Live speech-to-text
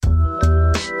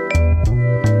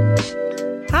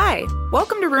Hi,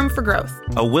 welcome to Room for Growth,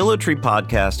 a WillowTree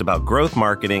podcast about growth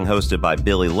marketing hosted by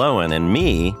Billy Lowen and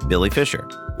me, Billy Fisher.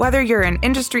 Whether you're an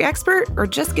industry expert or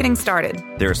just getting started,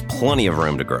 there's plenty of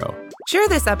room to grow. Share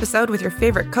this episode with your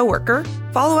favorite coworker,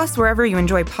 follow us wherever you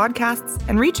enjoy podcasts,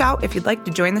 and reach out if you'd like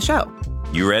to join the show.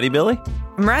 You ready, Billy?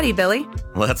 I'm ready, Billy.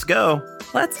 Let's go.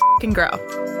 Let's f***ing grow.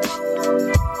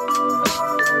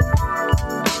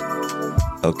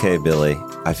 Okay, Billy,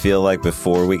 I feel like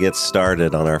before we get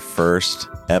started on our first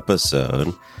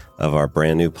episode of our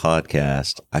brand new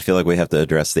podcast, I feel like we have to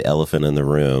address the elephant in the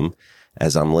room.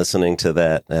 As I'm listening to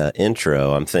that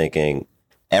intro, I'm thinking,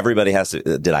 everybody has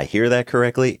to, did I hear that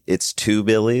correctly? It's two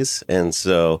Billies. And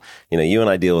so, you and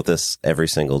I deal with this every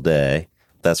single day.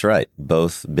 That's right.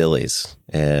 Both Billies.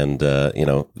 And,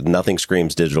 nothing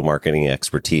screams digital marketing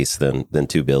expertise than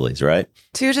two Billies, right?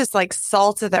 Two just like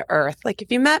salt of the earth. Like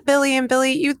if you met Billy and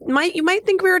Billy, you might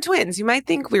think we were twins. You might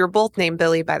think we were both named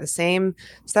Billy by the same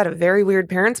set of very weird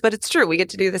parents, but it's true. We get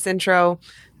to do this intro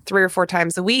 3 or 4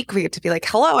 times a week. We get to be like,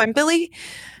 hello, I'm Billy.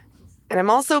 And I'm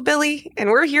also Billy, and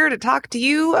we're here to talk to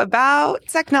you about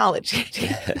technology.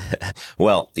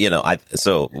 Well,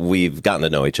 so we've gotten to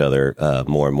know each other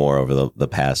more and more over the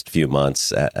past few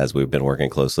months as we've been working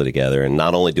closely together. And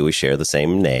not only do we share the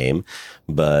same name,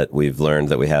 but we've learned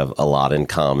that we have a lot in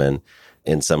common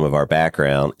in some of our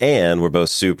background. And we're both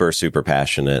super, super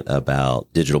passionate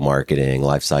about digital marketing,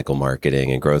 lifecycle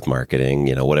marketing, and growth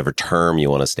marketing, whatever term you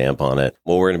want to stamp on it.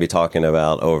 What we're going to be talking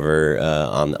about over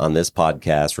on this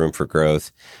podcast, Room for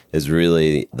Growth, is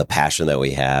really the passion that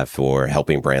we have for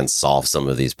helping brands solve some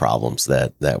of these problems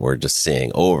that we're just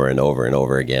seeing over and over and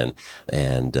over again.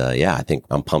 And I think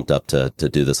I'm pumped up to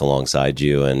do this alongside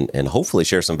you and hopefully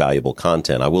share some valuable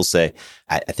content. I will say,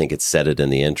 I think it said it in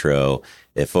the intro.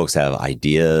 If folks have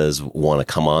ideas, want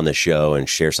to come on the show and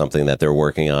share something that they're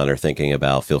working on or thinking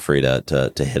about, feel free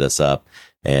to hit us up,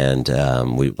 and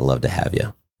we'd love to have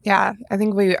you. Yeah, I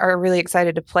think we are really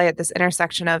excited to play at this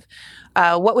intersection of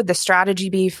what would the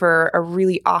strategy be for a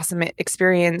really awesome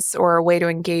experience or a way to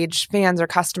engage fans or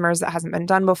customers that hasn't been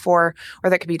done before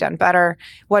or that could be done better?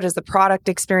 What does the product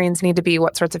experience need to be?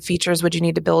 What sorts of features would you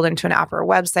need to build into an app or a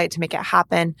website to make it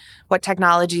happen? What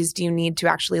technologies do you need to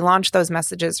actually launch those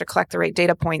messages or collect the right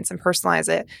data points and personalize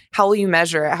it? How will you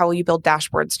measure it? How will you build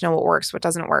dashboards to know what works, what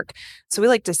doesn't work? So we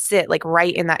like to sit like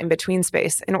right in that in-between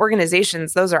space. In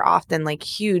organizations, those are often like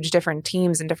huge different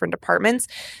teams and different departments.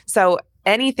 So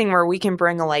anything where we can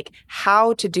bring a like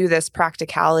how to do this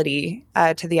practicality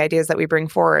to the ideas that we bring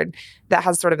forward that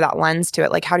has sort of that lens to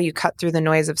it. Like how do you cut through the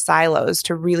noise of silos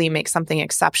to really make something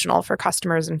exceptional for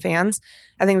customers and fans?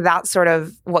 I think that's sort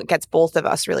of what gets both of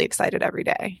us really excited every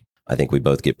day. I think we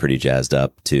both get pretty jazzed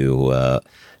up to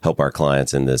help our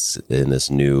clients in this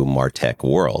new MarTech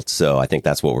world. So I think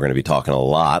that's what we're going to be talking a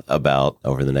lot about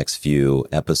over the next few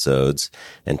episodes.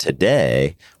 And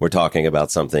today we're talking about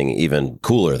something even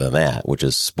cooler than that, which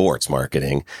is sports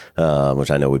marketing, which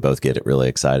I know we both get really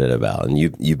excited about. And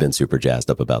you've been super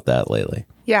jazzed up about that lately.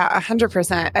 Yeah,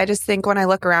 100%. I just think when I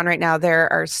look around right now,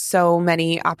 there are so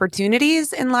many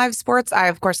opportunities in live sports. I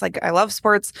love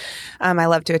sports. I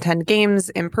love to attend games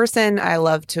in person. I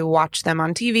love to watch them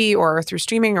on TV or through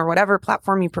streaming or whatever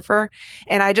platform you prefer.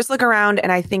 And I just look around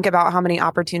and I think about how many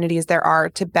opportunities there are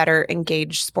to better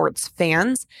engage sports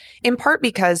fans, in part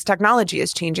because technology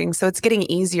is changing. So it's getting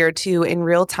easier to, in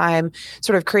real time,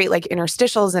 sort of create like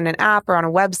interstitials in an app or on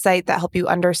a website that help you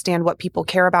understand what people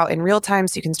care about in real time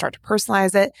so you can start to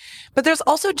personalize it. But there's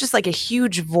also just like a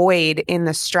huge void in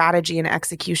the strategy and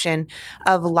execution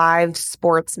of live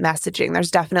sports messaging.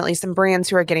 There's definitely some brands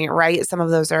who are getting it right. Some of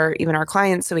those are even our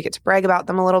clients, so we get to brag about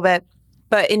them a little bit.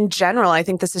 But in general, I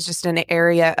think this is just an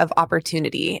area of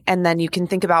opportunity. And then you can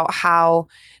think about how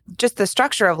just the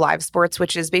structure of live sports,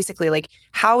 which is basically like,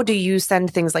 how do you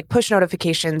send things like push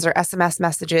notifications or SMS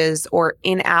messages or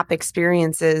in-app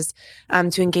experiences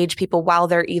to engage people while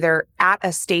they're either at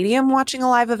a stadium watching a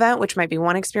live event, which might be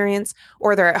one experience,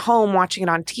 or they're at home watching it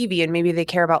on TV and maybe they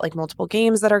care about like multiple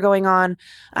games that are going on,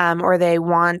 or they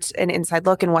want an inside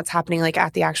look in what's happening like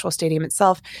at the actual stadium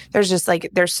itself.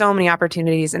 There's so many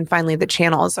opportunities, and finally the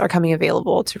channels are coming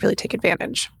available to really take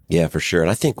advantage. Yeah, for sure. And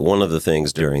I think one of the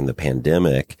things during the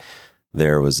pandemic,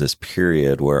 there was this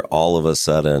period where all of a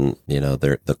sudden,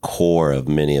 the core of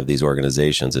many of these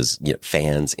organizations is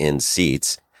fans in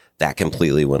seats. That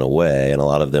completely went away. And a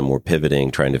lot of them were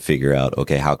pivoting, trying to figure out,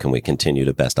 okay, how can we continue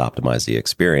to best optimize the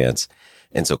experience?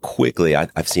 And so quickly,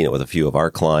 I've seen it with a few of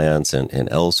our clients and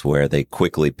elsewhere, they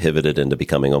quickly pivoted into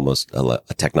becoming almost a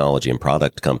technology and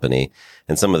product company.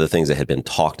 And some of the things that had been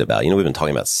talked about, we've been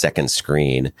talking about second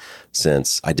screen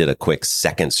since I did a quick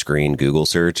second screen Google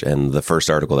search. And the first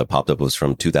article that popped up was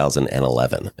from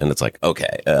 2011. And it's like,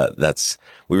 okay,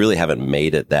 we really haven't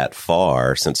made it that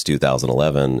far since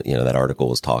 2011. That article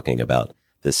was talking about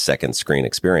this second screen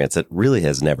experience that really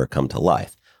has never come to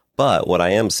life. But what I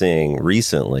am seeing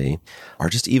recently are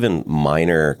just even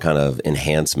minor kind of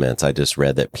enhancements. I just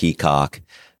read that Peacock,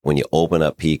 when you open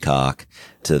up Peacock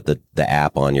to the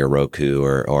app on your Roku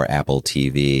or Apple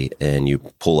TV and you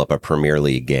pull up a Premier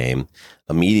League game,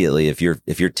 immediately, if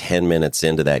you're 10 minutes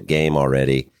into that game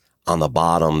already, on the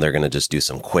bottom, they're going to just do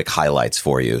some quick highlights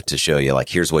for you to show you, like,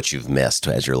 here's what you've missed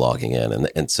as you're logging in.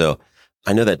 And so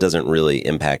I know that doesn't really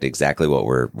impact exactly what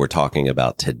we're talking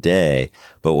about today,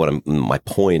 but my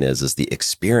point is the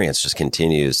experience just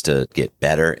continues to get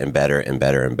better and better and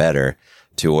better and better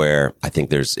to where I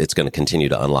think it's going to continue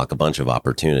to unlock a bunch of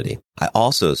opportunity. I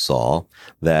also saw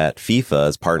that FIFA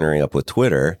is partnering up with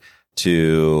Twitter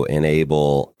to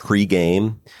enable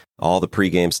pregame. All the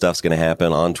pregame stuff's going to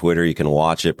happen on Twitter. You can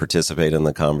watch it, participate in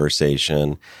the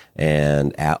conversation.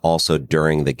 And also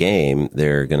during the game,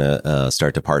 they're going to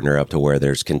start to partner up to where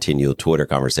there's continual Twitter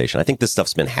conversation. I think this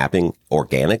stuff's been happening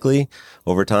organically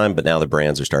over time, but now the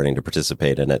brands are starting to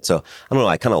participate in it. So I don't know,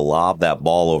 I kind of lob that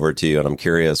ball over to you and I'm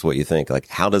curious what you think. Like,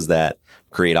 how does that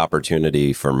create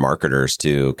opportunity for marketers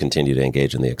to continue to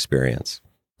engage in the experience?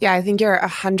 Yeah, I think you're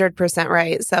 100%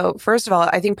 right. So first of all,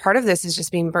 I think part of this is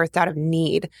just being birthed out of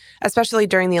need, especially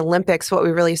during the Olympics. What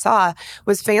we really saw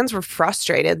was fans were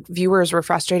frustrated. Viewers were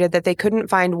frustrated that they couldn't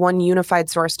find one unified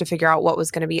source to figure out what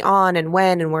was going to be on and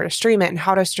when and where to stream it and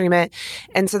how to stream it.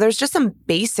 And so there's just some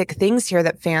basic things here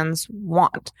that fans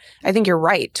want. I think you're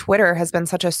right. Twitter has been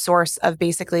such a source of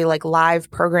basically like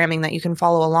live programming that you can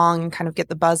follow along and kind of get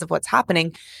the buzz of what's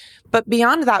happening. But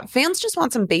beyond that, fans just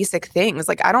want some basic things.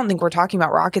 Like, I don't think we're talking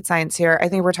about rocket science here. I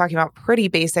think we're talking about pretty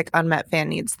basic unmet fan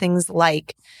needs, things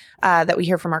like that we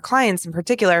hear from our clients in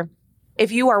particular.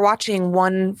 If you are watching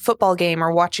one football game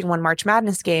or watching one March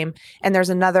Madness game and there's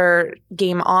another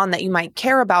game on that you might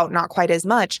care about not quite as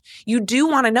much, you do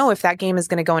want to know if that game is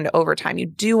going to go into overtime. You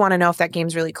do want to know if that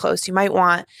game's really close. You might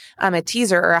want a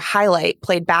teaser or a highlight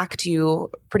played back to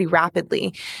you pretty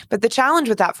rapidly. But the challenge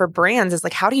with that for brands is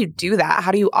like, how do you do that?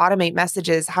 How do you automate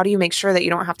messages? How do you make sure that you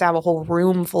don't have to have a whole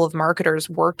room full of marketers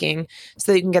working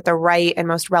so that you can get the right and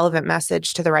most relevant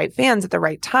message to the right fans at the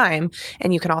right time?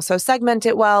 And you can also segment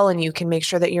it well, and you can make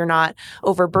sure that you're not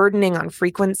overburdening on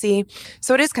frequency.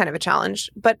 So it is kind of a challenge.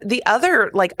 But the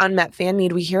other like unmet fan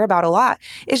need we hear about a lot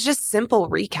is just simple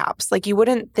recaps. Like, you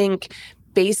wouldn't think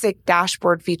basic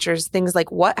dashboard features, things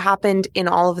like what happened in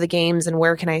all of the games and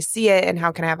where can I see it and how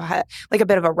can I have a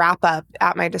bit of a wrap up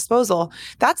at my disposal.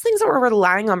 That's things that we're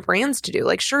relying on brands to do.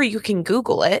 Like, sure, you can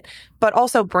Google it, but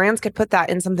also brands could put that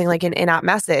in something like an in-app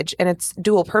message, and it's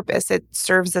dual purpose. It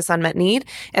serves this unmet need,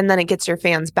 and then it gets your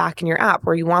fans back in your app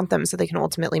where you want them so they can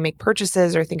ultimately make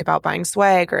purchases or think about buying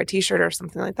swag or a t-shirt or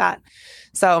something like that.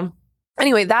 So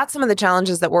anyway, that's some of the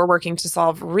challenges that we're working to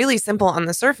solve. Really simple on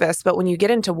the surface, but when you get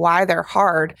into why they're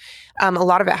hard, a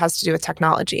lot of it has to do with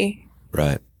technology.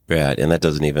 Right. And that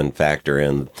doesn't even factor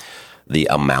in the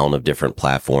amount of different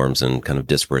platforms and kind of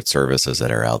disparate services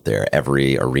that are out there.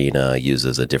 Every arena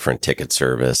uses a different ticket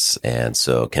service. And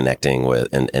so connecting with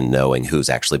and knowing who's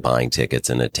actually buying tickets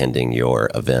and attending your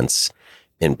events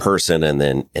in person, and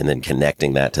then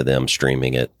connecting that to them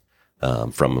streaming it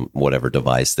from whatever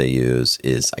device they use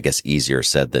is, I guess, easier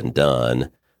said than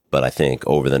done. But I think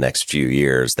over the next few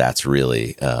years, that's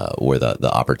really where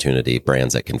the opportunity,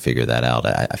 brands that can figure that out,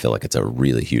 I feel like it's a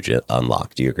really huge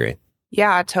unlock. Do you agree?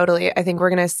 Yeah, totally. I think we're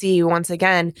going to see once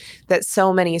again that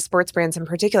so many sports brands in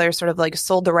particular sort of like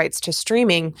sold the rights to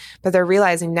streaming, but they're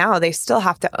realizing now they still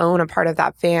have to own a part of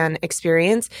that fan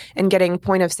experience, and getting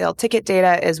point of sale ticket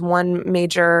data is one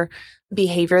major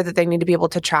behavior that they need to be able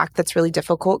to track that's really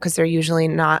difficult because they're usually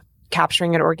not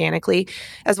capturing it organically,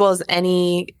 as well as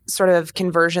any sort of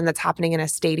conversion that's happening in a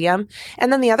stadium.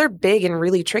 And then the other big and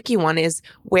really tricky one is,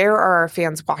 where are our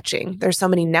fans watching? There's so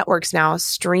many networks now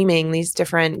streaming these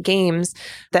different games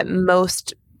that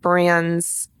most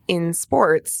brands in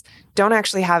sports don't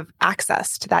actually have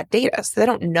access to that data. So they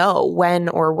don't know when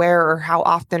or where or how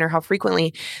often or how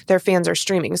frequently their fans are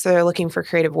streaming. So they're looking for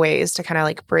creative ways to kind of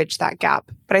like bridge that gap.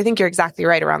 But I think you're exactly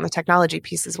right around the technology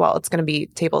piece as well. It's going to be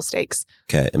table stakes.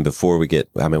 Okay. And before we get,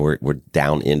 we're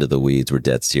down into the weeds. We're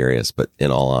dead serious. But in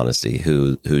all honesty,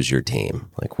 who's your team?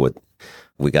 Like, what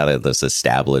we got to just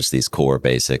establish these core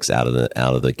basics out of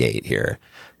the gate here.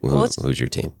 Who's your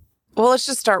team? Well, let's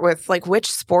just start with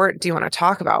which sport do you want to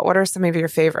talk about? What are some of your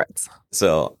favorites?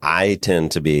 So I tend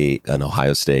to be an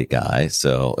Ohio State guy.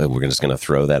 So we're just going to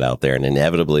throw that out there. And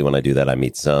inevitably, when I do that, I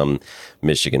meet some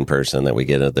Michigan person that we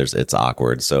get. It's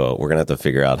awkward. So we're going to have to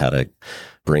figure out how to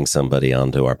bring somebody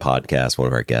onto our podcast, one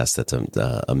of our guests that's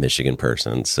a Michigan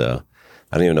person. So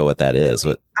I don't even know what that is.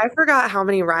 I forgot how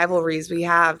many rivalries we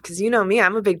have because you know me,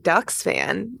 I'm a big Ducks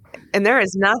fan. And there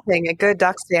is nothing a good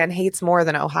Ducks fan hates more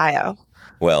than Ohio.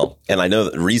 Well, and I know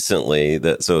that recently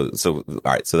so all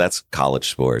right, so that's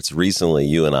college sports. Recently,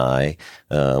 you and I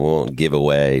won't give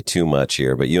away too much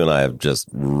here, but you and I have just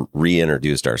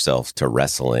reintroduced ourselves to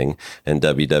wrestling and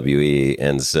WWE,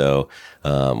 and so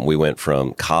we went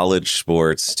from college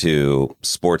sports to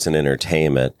sports and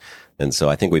entertainment, and so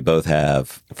I think we both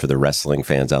have, for the wrestling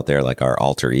fans out there, like our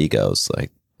alter egos.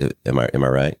 Like, am I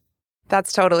right?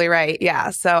 That's totally right. Yeah.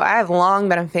 So I have long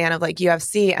been a fan of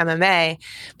UFC, MMA,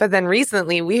 but then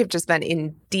recently we have just been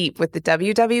in deep with the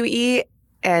WWE,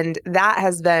 and that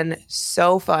has been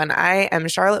so fun. I am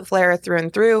Charlotte Flair through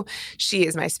and through. She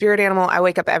is my spirit animal. I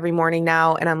wake up every morning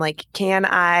now and I'm like, can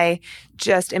I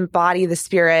just embody the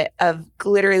spirit of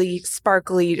glittery,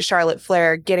 sparkly Charlotte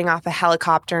Flair getting off a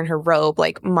helicopter in her robe,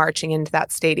 marching into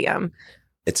that stadium?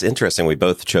 It's interesting. We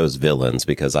both chose villains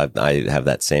because I have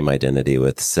that same identity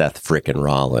with Seth frickin'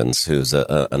 Rollins, who's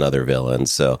another villain.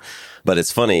 So, but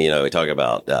it's funny, we talk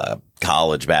about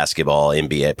college basketball,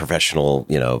 NBA, professional,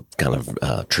 kind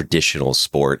of traditional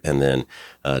sport, and then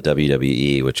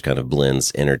WWE, which kind of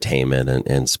blends entertainment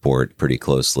and sport pretty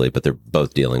closely. But they're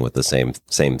both dealing with the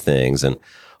same things. And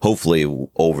hopefully,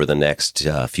 over the next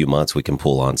few months, we can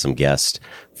pull on some guests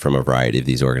from a variety of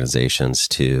these organizations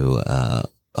to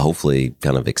hopefully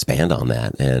kind of expand on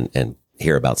that and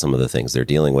hear about some of the things they're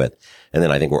dealing with. And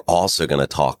then I think we're also going to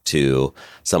talk to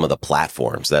some of the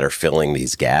platforms that are filling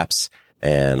these gaps.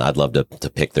 And I'd love to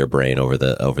pick their brain over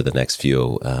the next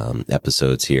few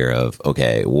episodes here of,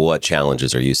 okay, what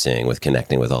challenges are you seeing with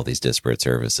connecting with all these disparate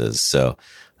services? So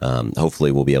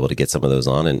hopefully we'll be able to get some of those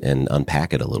on and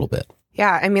unpack it a little bit.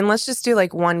 Yeah, I mean, let's just do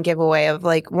one giveaway of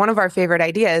one of our favorite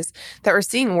ideas that we're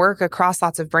seeing work across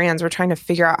lots of brands. We're trying to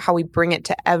figure out how we bring it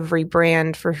to every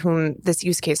brand for whom this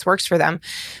use case works for them.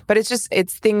 But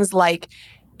it's things like,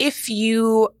 if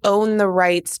you own the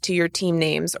rights to your team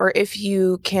names, or if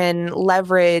you can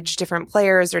leverage different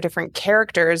players or different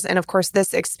characters, and of course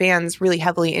this expands really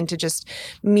heavily into just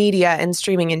media and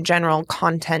streaming in general,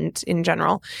 content in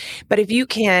general. But if you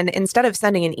can, instead of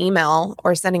sending an email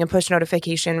or sending a push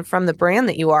notification from the brand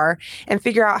that you are, and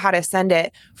figure out how to send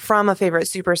it from a favorite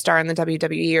superstar in the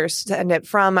WWE or send it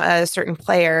from a certain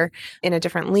player in a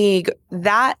different league,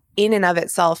 that in and of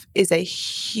itself is a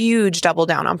huge double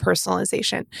down on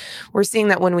personalization. We're seeing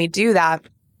that when we do that,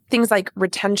 things like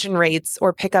retention rates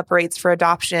or pickup rates for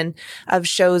adoption of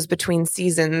shows between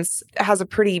seasons has a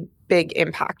pretty big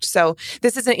impact. So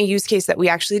this isn't a use case that we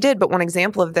actually did, but one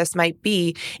example of this might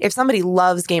be if somebody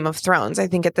loves Game of Thrones. I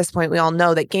think at this point we all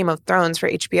know that Game of Thrones for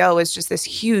HBO is just this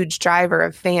huge driver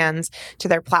of fans to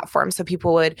their platform. So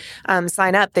people would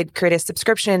sign up, they'd create a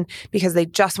subscription because they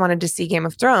just wanted to see Game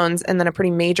of Thrones. And then a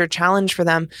pretty major challenge for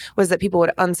them was that people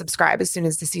would unsubscribe as soon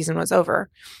as the season was over.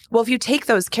 Well, if you take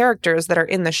those characters that are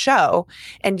in the show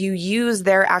and you use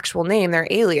their actual name, their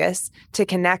alias, to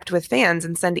connect with fans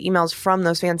and send emails from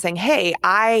those fans saying, hey,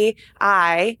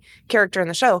 I, character in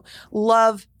the show,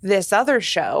 love this other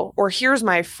show, or here's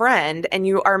my friend, and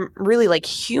you are really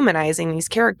humanizing these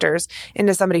characters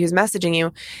into somebody who's messaging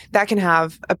you, that can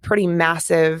have a pretty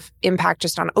massive impact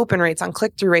just on open rates, on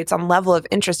click-through rates, on level of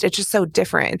interest. It's just so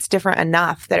different. It's different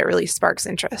enough that it really sparks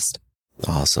interest.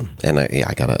 Awesome. And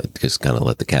I gotta just kind of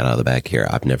let the cat out of the bag here.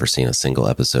 I've never seen a single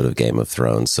episode of Game of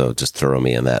Thrones, so just throw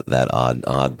me in that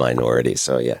odd minority.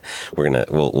 So yeah,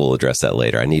 we'll address that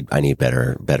later. I need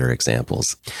better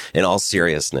examples. In all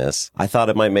seriousness, I thought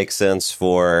it might make sense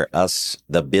for us,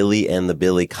 the Billy and the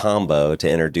Billy combo, to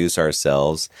introduce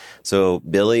ourselves. So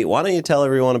Billy, why don't you tell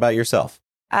everyone about yourself?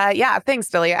 Yeah, thanks,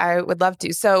 Billy. I would love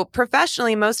to. So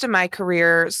professionally, most of my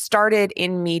career started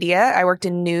in media. I worked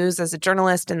in news as a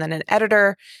journalist and then an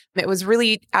editor. It was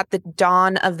really at the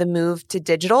dawn of the move to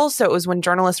digital. So it was when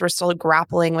journalists were still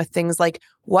grappling with things like,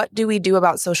 what do we do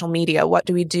about social media? What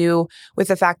do we do with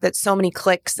the fact that so many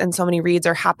clicks and so many reads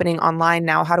are happening online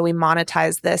now? How do we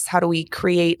monetize this? How do we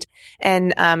create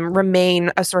and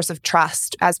remain a source of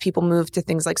trust as people move to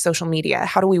things like social media?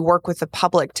 How do we work with the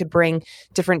public to bring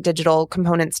different digital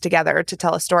components together to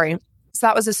tell a story? So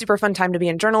that was a super fun time to be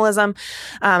in journalism.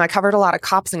 I covered a lot of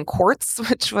cops and courts,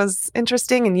 which was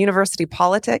interesting, and university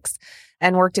politics,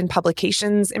 and worked in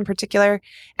publications in particular.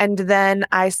 And then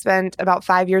I spent about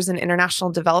 5 years in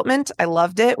international development. I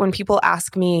loved it. When people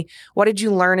ask me, what did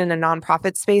you learn in a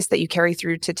nonprofit space that you carry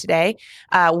through to today?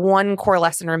 One core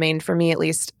lesson remained for me, at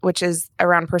least, which is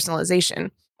around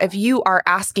personalization. If you are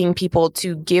asking people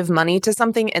to give money to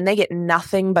something and they get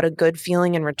nothing but a good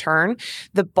feeling in return,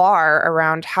 the bar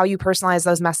around how you personalize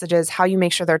those messages, how you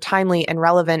make sure they're timely and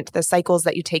relevant, the cycles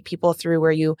that you take people through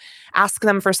where you ask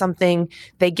them for something,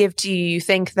 they give to you, you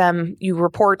thank them, you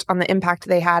report on the impact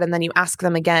they had, and then you ask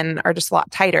them again are just a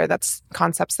lot tighter. That's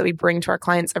concepts that we bring to our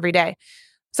clients every day.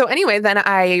 So anyway, then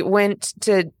I went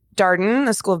to Darden,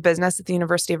 the School of Business at the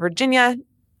University of Virginia,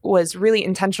 was really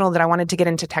intentional that I wanted to get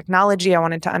into technology. I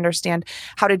wanted to understand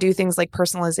how to do things like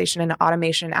personalization and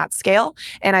automation at scale.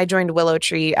 And I joined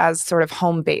WillowTree as sort of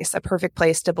home base, a perfect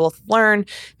place to both learn,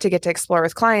 to get to explore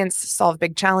with clients, solve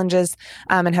big challenges,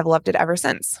 and have loved it ever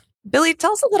since. Billy,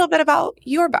 tell us a little bit about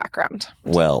your background.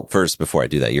 Well, first, before I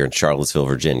do that, you're in Charlottesville,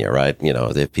 Virginia, right? You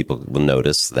know, if people will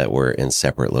notice that we're in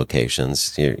separate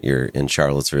locations, you're in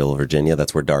Charlottesville, Virginia.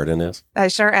 That's where Darden is? I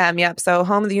sure am, yep. So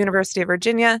home of the University of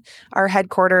Virginia, our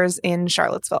headquarters in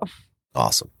Charlottesville.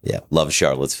 Awesome. Yeah. Love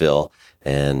Charlottesville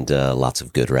and lots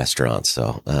of good restaurants.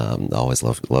 So always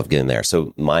love getting there.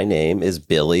 So my name is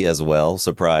Billy as well.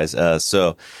 Surprise.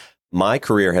 My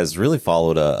career has really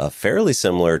followed a fairly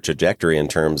similar trajectory in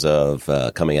terms of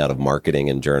coming out of marketing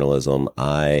and journalism.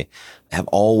 I have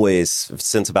always,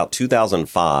 since about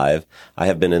 2005, I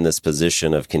have been in this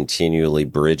position of continually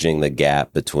bridging the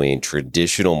gap between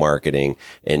traditional marketing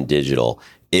and digital.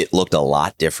 It looked a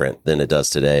lot different than it does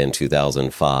today in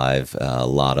 2005. A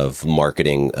lot of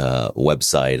marketing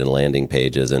website and landing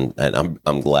pages, and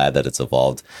I'm glad that it's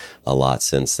evolved a lot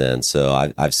since then.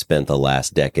 So I've spent the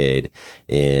last decade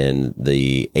in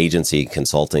the agency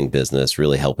consulting business,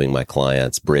 really helping my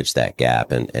clients bridge that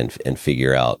gap and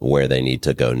figure out where they need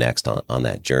to go next on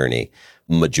that journey.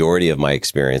 Majority of my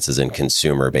experience is in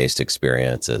consumer-based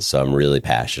experiences. So I'm really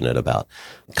passionate about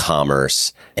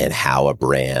commerce and how a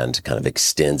brand kind of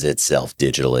extends itself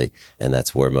digitally. And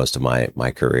that's where most of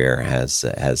my career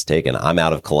has taken. I'm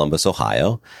out of Columbus,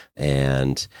 Ohio,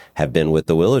 and have been with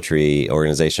the WillowTree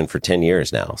organization for 10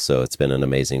 years now. So it's been an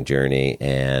amazing journey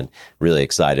and really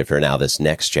excited for now this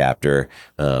next chapter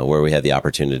where we have the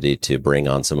opportunity to bring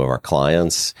on some of our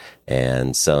clients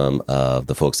and some of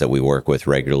the folks that we work with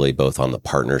regularly, both on the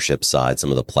partnership side, some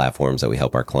of the platforms that we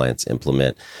help our clients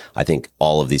implement. I think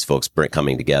all of these folks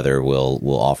coming together will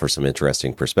offer some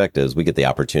interesting perspectives. We get the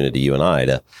opportunity, you and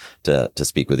I, to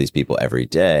speak with these people every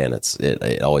day, and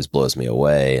it always blows me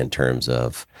away in terms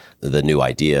of the new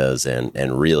ideas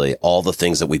and really all the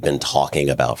things that we've been talking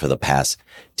about for the past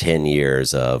 10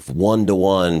 years of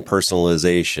one-to-one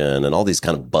personalization and all these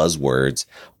kind of buzzwords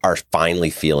are finally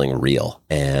feeling real.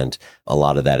 And a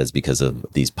lot of that is because of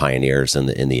these pioneers in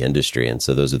the industry. And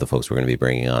so those are the folks we're going to be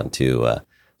bringing on to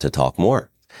talk more.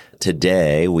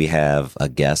 Today, we have a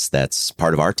guest that's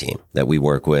part of our team that we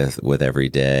work with every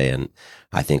day. And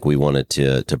I think we wanted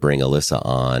to bring Alyssa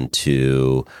on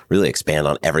to really expand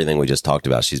on everything we just talked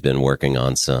about. She's been working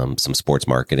on some sports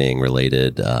marketing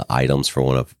related items for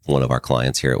one of our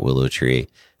clients here at WillowTree.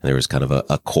 And there was kind of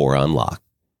a core unlock.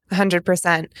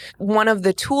 100%. One of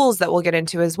the tools that we'll get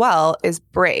into as well is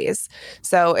Braze.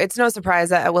 So it's no surprise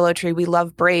that at WillowTree, we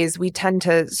love Braze. We tend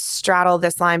to straddle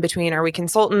this line between, are we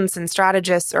consultants and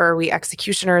strategists, or are we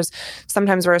executioners?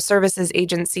 Sometimes we're a services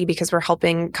agency because we're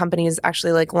helping companies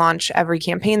actually launch every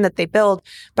campaign that they build,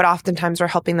 but oftentimes we're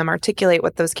helping them articulate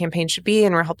what those campaigns should be,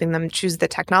 and we're helping them choose the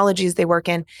technologies they work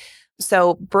in.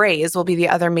 So Braze will be the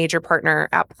other major partner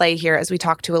at play here as we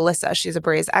talk to Alyssa. She's a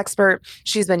Braze expert.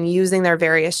 She's been using their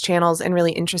various channels in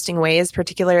really interesting ways,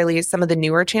 particularly some of the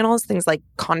newer channels, things like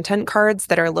content cards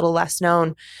that are a little less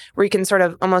known, where you can sort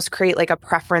of almost create like a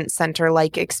preference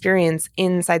center-like experience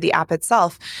inside the app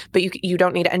itself, but you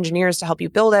don't need engineers to help you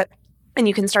build it. And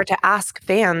you can start to ask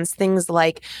fans things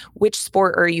like, which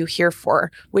sport are you here for?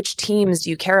 Which teams do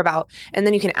you care about? And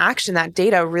then you can action that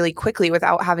data really quickly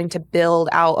without having to build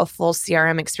out a full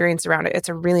CRM experience around it. It's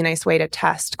a really nice way to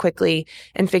test quickly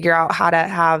and figure out how to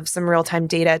have some real-time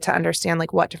data to understand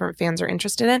what different fans are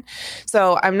interested in.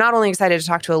 So I'm not only excited to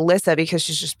talk to Alyssa because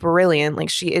she's just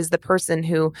brilliant. She is the person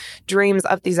who dreams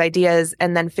up these ideas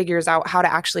and then figures out how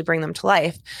to actually bring them to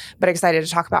life, but excited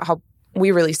to talk about how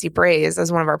we really see Braze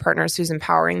as one of our partners who's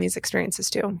empowering these experiences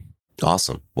too.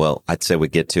 Awesome. Well, I'd say we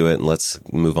get to it and let's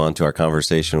move on to our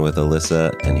conversation with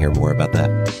Alyssa and hear more about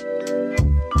that.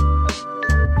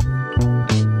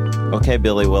 Okay,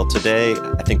 Billy. Well, today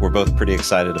I think we're both pretty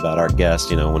excited about our guest.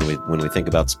 You know, when we think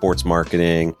about sports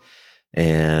marketing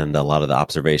and a lot of the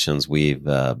observations we've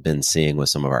been seeing with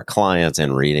some of our clients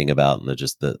and reading about in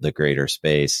the greater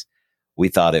space, we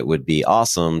thought it would be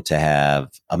awesome to have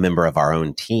a member of our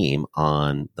own team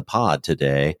on the pod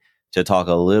today to talk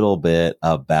a little bit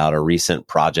about a recent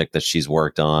project that she's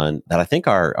worked on that I think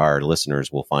our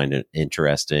listeners will find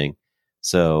interesting.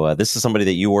 So this is somebody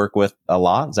that you work with a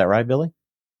lot. Is that right, Billy?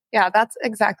 Yeah, that's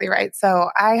exactly right. So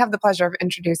I have the pleasure of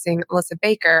introducing Alyssa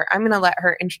Baker. I'm going to let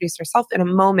her introduce herself in a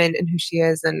moment and who she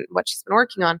is and what she's been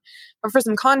working on. But for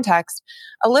some context,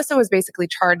 Alyssa was basically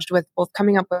charged with both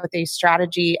coming up with a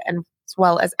strategy and as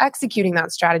well as executing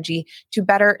that strategy to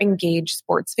better engage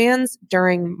sports fans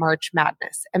during March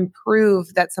Madness and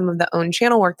prove that some of the own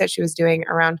channel work that she was doing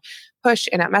around push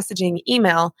in-app messaging,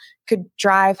 email could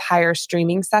drive higher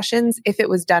streaming sessions if it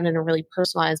was done in a really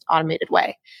personalized, automated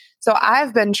way. So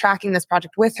I've been tracking this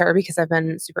project with her because I've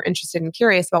been super interested and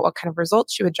curious about what kind of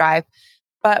results she would drive.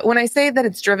 But when I say that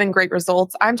it's driven great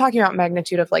results, I'm talking about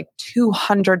magnitude of like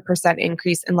 200%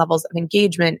 increase in levels of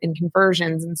engagement and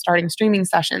conversions and starting streaming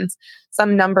sessions.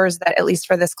 Some numbers that, at least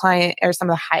for this client, are some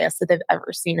of the highest that they've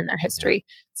ever seen in their history.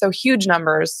 So huge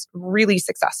numbers, really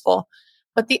successful.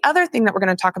 But the other thing that we're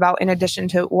going to talk about, in addition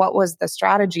to what was the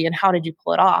strategy and how did you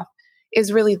pull it off,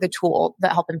 is really the tool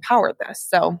that helped empower this.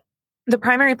 So the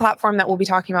primary platform that we'll be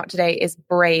talking about today is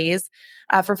Braze.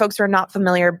 For folks who are not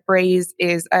familiar, Braze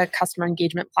is a customer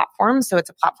engagement platform. So it's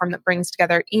a platform that brings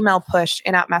together email push,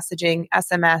 in-app messaging,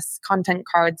 SMS, content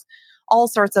cards, all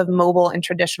sorts of mobile and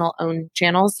traditional owned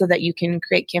channels so that you can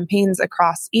create campaigns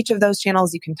across each of those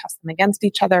channels. You can test them against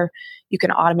each other. You can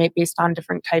automate based on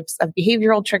different types of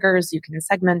behavioral triggers. You can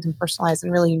segment and personalize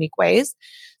in really unique ways.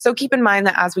 So keep in mind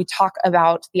that as we talk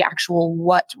about the actual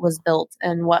what was built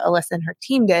and what Alyssa and her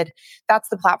team did, that's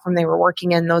the platform they were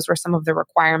working in. Those were some of the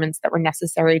requirements that were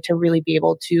necessary to really be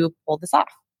able to pull this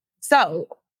off. So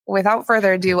without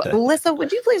further ado, Alyssa,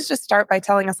 would you please just start by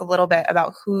telling us a little bit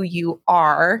about who you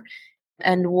are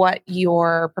and what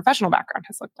your professional background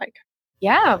has looked like?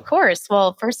 Yeah, of course.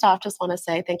 Well, first off, just want to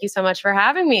say thank you so much for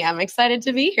having me. I'm excited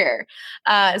to be here.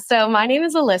 So my name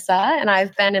is Alyssa, and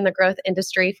I've been in the growth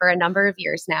industry for a number of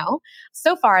years now.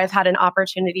 So far, I've had an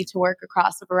opportunity to work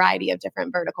across a variety of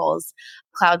different verticals: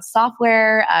 cloud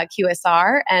software,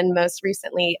 QSR, and most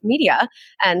recently media,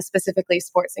 and specifically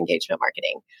sports engagement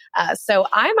marketing. So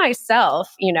I myself,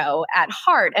 at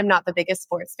heart, am not the biggest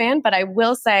sports fan, but I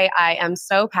will say I am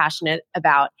so passionate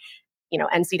about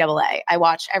NCAA. I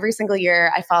watch every single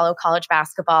year. I follow college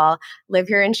basketball, live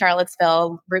here in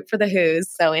Charlottesville, root for the Who's.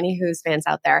 So any Who's fans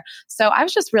out there. So I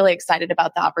was just really excited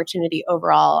about the opportunity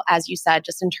overall, as you said,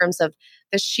 just in terms of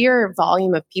the sheer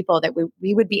volume of people that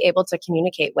we would be able to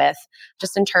communicate with,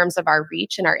 just in terms of our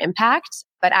reach and our impact.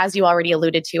 But as you already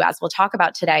alluded to, as we'll talk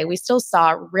about today, we still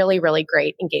saw really, really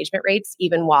great engagement rates,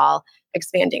 even while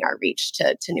expanding our reach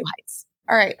to new heights.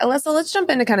 All right, Alyssa, let's jump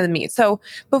into kind of the meat. So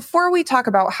before we talk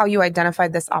about how you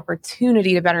identified this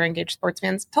opportunity to better engage sports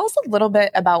fans, tell us a little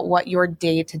bit about what your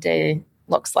day-to-day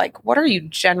looks like. What are you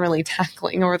generally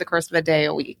tackling over the course of a day,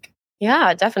 a week?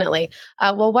 Yeah, definitely.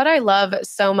 Well, what I love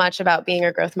so much about being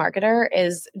a growth marketer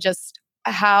is just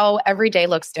how every day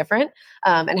looks different,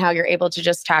 and how you're able to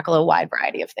just tackle a wide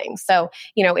variety of things. So,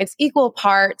 it's equal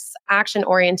parts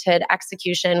action-oriented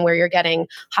execution where you're getting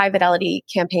high fidelity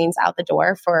campaigns out the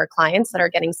door for clients that are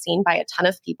getting seen by a ton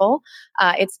of people.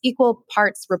 It's equal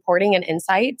parts reporting and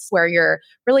insights where you're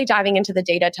really diving into the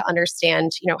data to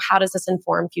understand, how does this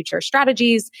inform future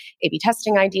strategies, A/B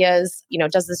testing ideas,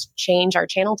 does this change our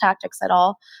channel tactics at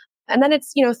all? And then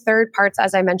it's, third parts,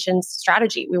 as I mentioned,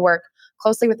 strategy. We work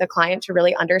closely with the client to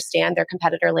really understand their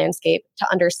competitor landscape, to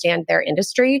understand their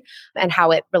industry and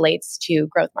how it relates to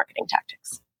growth marketing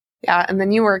tactics. Yeah. And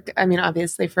then you work,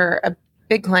 obviously for a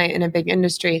big client in a big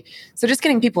industry. So just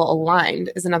getting people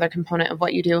aligned is another component of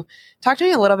what you do. Talk to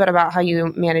me a little bit about how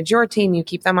you manage your team, you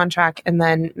keep them on track, and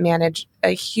then manage a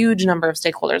huge number of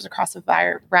stakeholders across a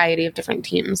variety of different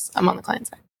teams on the client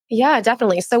side. Yeah,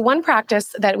 definitely. So one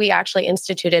practice that we actually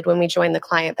instituted when we joined the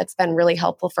client that's been really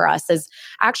helpful for us is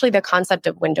actually the concept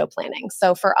of window planning.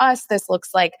 So for us, this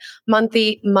looks like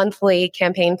monthly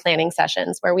campaign planning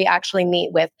sessions where we actually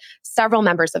meet with several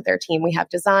members of their team. We have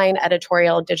design,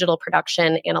 editorial, digital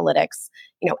production, analytics,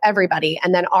 everybody.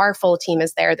 And then our full team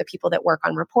is there, the people that work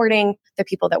on reporting, the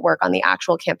people that work on the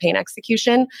actual campaign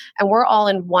execution. And we're all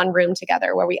in one room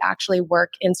together where we actually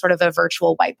work in sort of a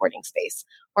virtual whiteboarding space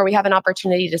where we have an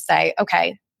opportunity to say,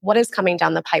 okay, what is coming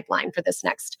down the pipeline for this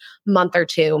next month or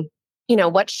two?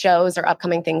 What shows or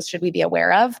upcoming things should we be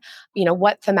aware of?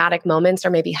 What thematic moments are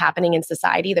maybe happening in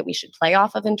society that we should play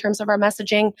off of in terms of our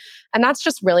messaging? And that's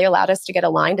just really allowed us to get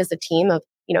aligned as a team of,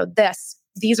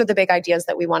 these are the big ideas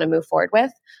that we want to move forward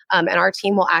with. And our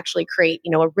team will actually create,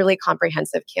 a really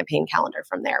comprehensive campaign calendar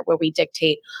from there where we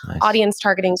dictate audience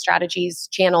targeting strategies,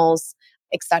 channels,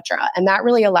 etc. And that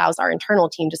really allows our internal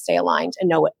team to stay aligned and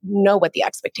know what the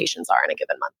expectations are in a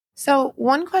given month. So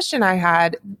one question I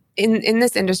had in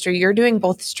this industry, you're doing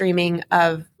both streaming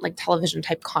of like television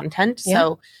type content. Yeah.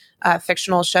 So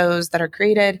fictional shows that are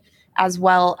created as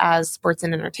well as sports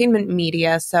and entertainment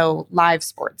media. So live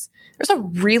sports. There's a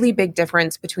really big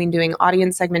difference between doing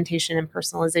audience segmentation and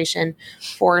personalization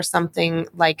for something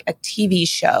like a TV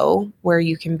show where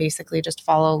you can basically just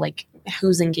follow like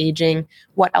who's engaging,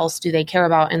 what else do they care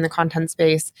about in the content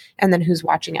space, and then who's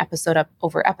watching episode up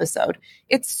over episode.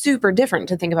 It's super different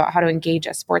to think about how to engage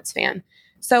a sports fan.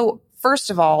 So first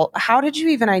of all, how did you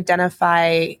even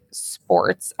identify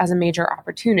sports as a major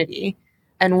opportunity?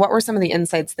 And what were some of the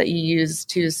insights that you used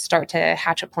to start to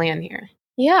hatch a plan here?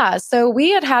 Yeah, so we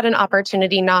had an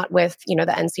opportunity not with, the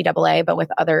NCAA, but with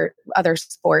other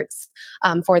sports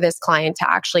for this client to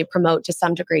actually promote to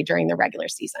some degree during the regular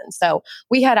season. So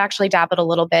we had actually dabbled a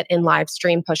little bit in live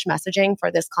stream push messaging for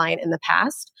this client in the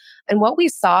past. And what we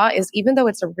saw is even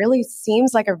though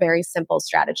seems like a very simple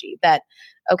strategy that,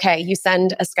 okay, you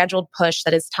send a scheduled push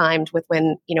that is timed with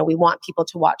when, we want people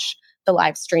to watch the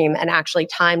live stream and actually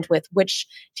timed with which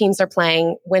teams are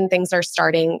playing, when things are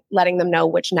starting, letting them know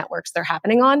which networks they're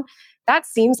happening on. That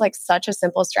seems like such a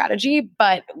simple strategy,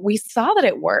 but we saw that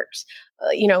it worked.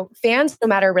 Fans, no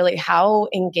matter really how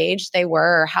engaged they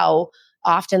were or how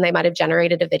often they might have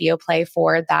generated a video play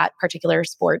for that particular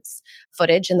sports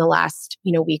footage in the last,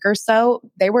 week or so,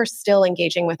 they were still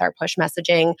engaging with our push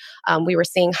messaging. We were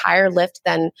seeing higher lift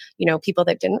than, people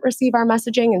that didn't receive our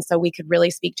messaging. And so we could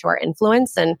really speak to our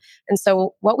influence. And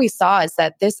so what we saw is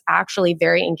that this actually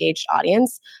very engaged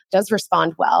audience does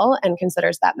respond well and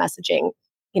considers that messaging,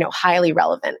 highly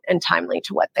relevant and timely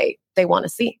to what they want to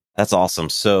see. That's awesome.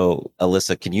 So,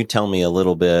 Alyssa, can you tell me a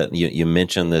little bit? You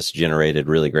mentioned this generated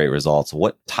really great results.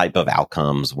 What type of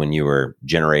outcomes when you were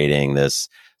generating this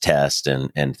test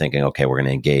and thinking, okay, we're going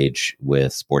to engage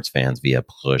with sports fans via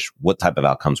push? What type of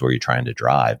outcomes were you trying to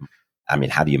drive? I mean,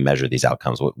 how do you measure these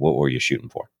outcomes? What were you shooting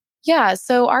for? Yeah,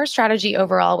 so our strategy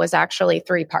overall was actually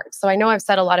 3 parts. So I know I've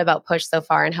said a lot about push so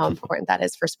far and how important that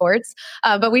is for sports,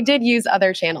 but we did use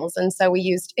other channels. And so we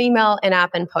used email,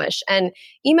 in-app, and push. And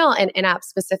email and in-app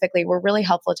specifically were really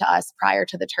helpful to us prior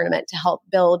to the tournament to help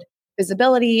build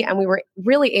visibility. And we were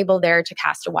really able there to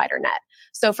cast a wider net.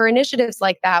 So for initiatives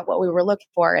like that, what we were looking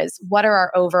for is what are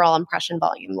our overall impression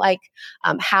volume like?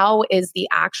 How is the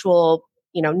actual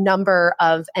number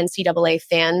of NCAA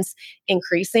fans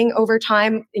increasing over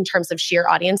time in terms of sheer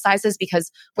audience sizes,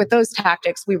 because with those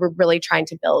tactics, we were really trying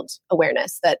to build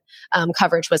awareness that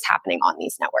coverage was happening on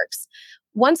these networks.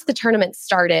 Once the tournament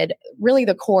started, really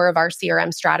the core of our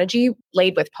CRM strategy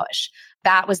laid with push.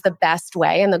 That was the best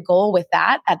way. And the goal with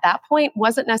that at that point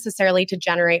wasn't necessarily to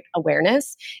generate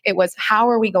awareness. It was how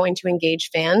are we going to engage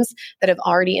fans that have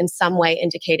already in some way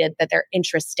indicated that they're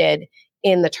interested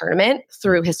in the tournament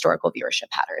through historical viewership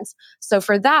patterns. So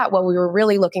for that, what we were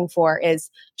really looking for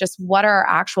is just what are our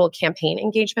actual campaign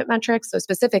engagement metrics? So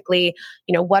specifically,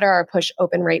 what are our push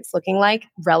open rates looking like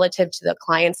relative to the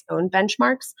client's own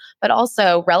benchmarks, but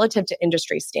also relative to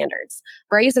industry standards.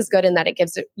 Braze is good in that it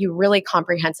gives you really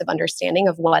comprehensive understanding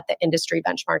of what the industry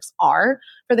benchmarks are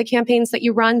for the campaigns that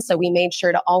you run. So we made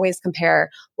sure to always compare,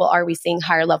 well, are we seeing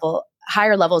higher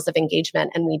levels of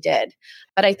engagement? And we did.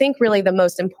 But I think really the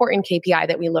most important KPI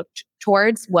that we looked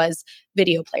towards was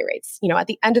video play rates. At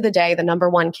the end of the day, the number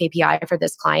one KPI for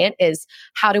this client is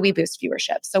how do we boost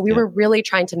viewership? So we were really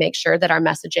trying to make sure that our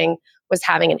messaging was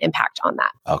having an impact on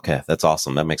that. Okay, that's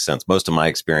awesome. That makes sense. Most of my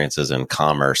experience is in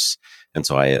commerce. And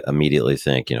so I immediately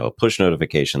think, a push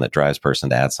notification that drives person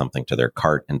to add something to their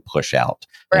cart and push out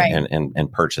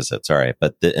and purchase it. Sorry.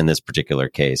 But in this particular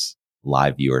case,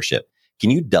 live viewership. Can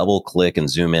you double click and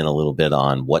zoom in a little bit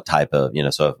on what type of,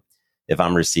 so if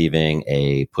I'm receiving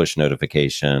a push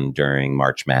notification during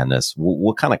March Madness,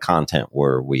 what kind of content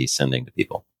were we sending to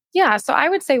people? Yeah, so I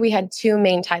would say we had 2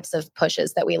 main types of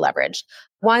pushes that we leveraged.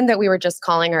 One that we were just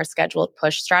calling our scheduled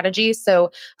push strategy. So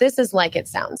this is like it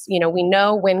sounds. We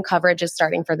know when coverage is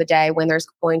starting for the day, when there's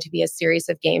going to be a series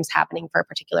of games happening for a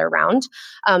particular round.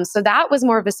 So that was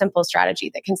more of a simple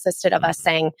strategy that consisted of us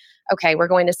saying, okay, we're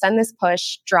going to send this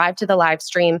push, drive to the live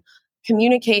stream,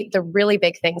 communicate the really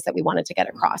big things that we wanted to get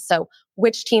across. So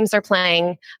which teams are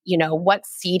playing, what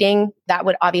seeding, that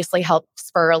would obviously help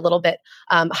spur a little bit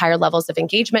higher levels of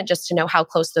engagement, just to know how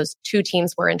close those two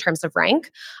teams were in terms of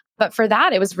rank. But for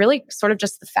that, it was really sort of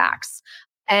just the facts.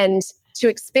 And to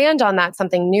expand on that,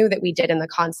 something new that we did in the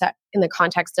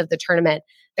context of the tournament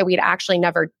that we'd actually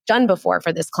never done before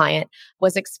for this client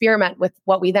was experiment with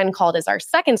what we then called as our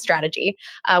second strategy,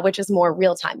 which is more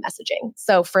real-time messaging.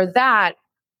 So for that,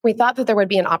 we thought that there would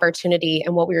be an opportunity,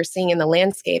 and what we were seeing in the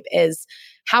landscape is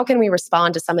how can we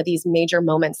respond to some of these major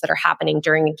moments that are happening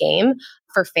during a game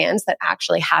for fans that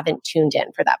actually haven't tuned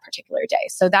in for that particular day.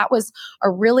 So that was a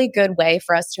really good way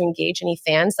for us to engage any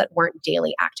fans that weren't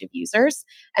daily active users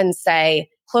and say,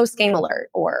 close game alert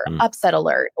or upset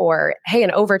alert, or hey,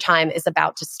 an overtime is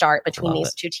about to start between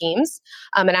these two teams,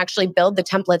 and actually build the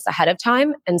templates ahead of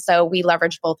time. And so we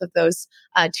leveraged both of those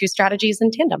two strategies in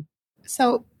tandem.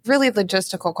 So really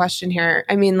logistical question here.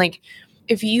 I mean, like,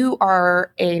 if you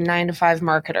are a 9-to-5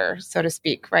 marketer, so to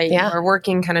speak, right? Yeah. You're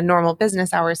working kind of normal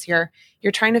business hours here.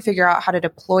 You're trying to figure out how to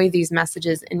deploy these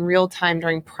messages in real time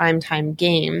during primetime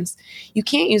games. You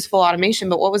can't use full automation,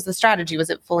 but what was the strategy? Was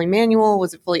it fully manual?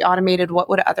 Was it fully automated? What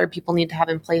would other people need to have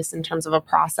in place in terms of a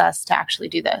process to actually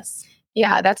do this?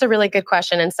 Yeah, that's a really good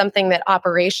question, and something that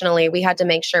operationally we had to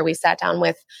make sure we sat down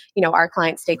with, our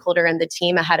client stakeholder and the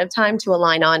team ahead of time to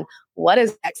align on what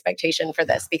is the expectation for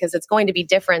this, because it's going to be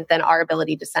different than our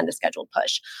ability to send a scheduled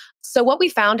push. So what we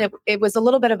found, it was a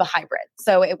little bit of a hybrid.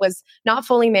 So it was not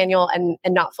fully manual and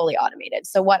not fully automated.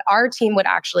 So what our team would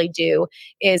actually do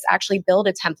is actually build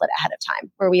a template ahead of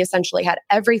time where we essentially had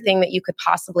everything that you could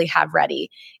possibly have ready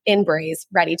in Braze,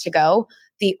 ready to go.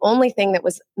 The only thing that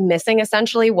was missing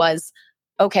essentially was,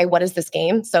 okay, what is this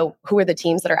game? So who are the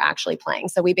teams that are actually playing?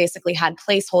 So we basically had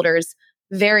placeholders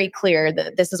very clear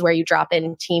that this is where you drop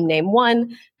in team name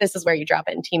 1, this is where you drop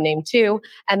in team name 2.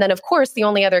 And then of course, the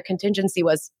only other contingency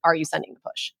was, are you sending the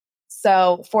push?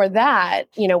 So for that,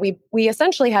 we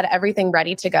essentially had everything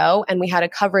ready to go, and we had a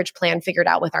coverage plan figured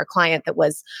out with our client that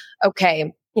was,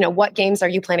 okay, what games are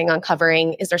you planning on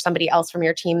covering? Is there somebody else from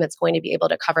your team that's going to be able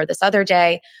to cover this other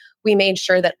day? We made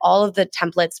sure that all of the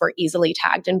templates were easily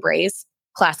tagged in Braze,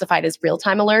 classified as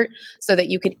real-time alert, so that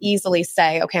you could easily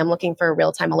say, okay, I'm looking for a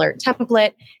real-time alert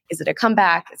template. Is it a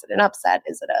comeback? Is it an upset?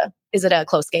 Is it a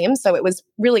close game? So it was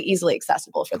really easily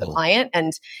accessible for the client,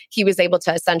 and he was able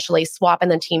to essentially swap in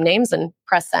the team names and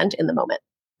press send in the moment.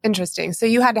 Interesting. So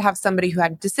you had to have somebody who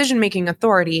had decision-making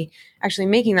authority actually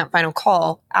making that final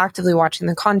call, actively watching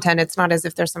the content. It's not as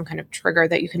if there's some kind of trigger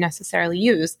that you can necessarily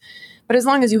use. But as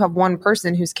long as you have one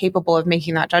person who's capable of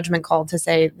making that judgment call to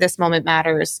say, this moment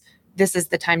matters, this is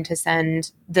the time to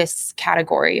send this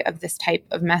category of this type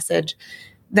of message,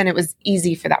 then it was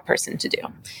easy for that person to do.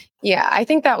 Yeah, I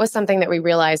think that was something that we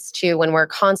realized too when we're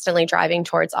constantly driving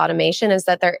towards automation, is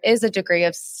that there is a degree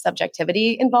of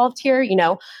subjectivity involved here.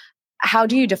 How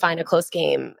do you define a close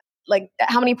game? Like,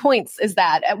 how many points is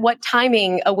that? At what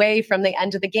timing away from the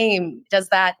end of the game does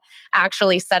that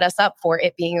actually set us up for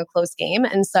it being a close game?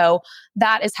 And so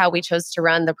that is how we chose to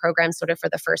run the program sort of for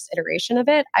the first iteration of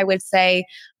it. I would say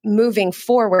moving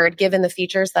forward, given the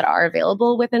features that are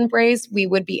available within Braze, we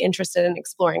would be interested in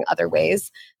exploring other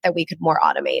ways that we could more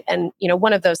automate. And,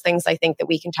 one of those things I think that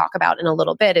we can talk about in a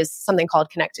little bit is something called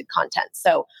connected content.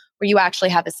 So where you actually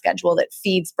have a schedule that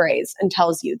feeds Braze and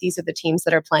tells you these are the teams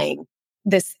that are playing.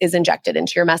 This is injected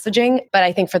into your messaging. But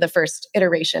I think for the first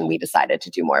iteration, we decided to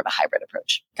do more of a hybrid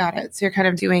approach. Got it. So you're kind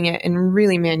of doing it in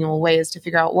really manual ways to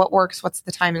figure out what works, what's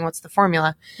the timing, what's the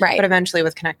formula. Right. But eventually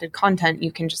with connected content,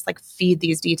 you can just feed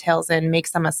these details in, make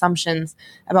some assumptions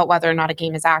about whether or not a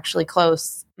game is actually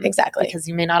close. Exactly. Because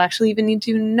you may not actually even need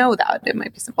to know that. It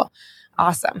might be simple.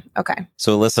 Awesome. Okay.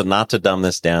 So Alyssa, not to dumb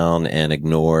this down and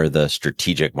ignore the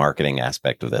strategic marketing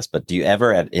aspect of this, but do you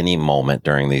ever at any moment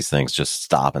during these things just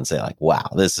stop and say wow,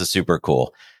 this is super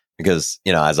cool? Because,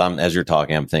 as you're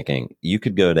talking, I'm thinking you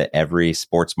could go to every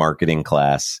sports marketing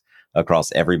class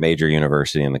across every major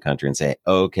university in the country and say,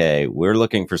 okay, we're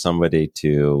looking for somebody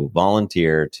to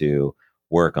volunteer to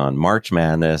work on March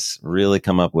Madness, really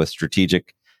come up with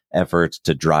strategic efforts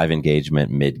to drive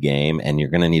engagement mid-game, and you're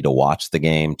going to need to watch the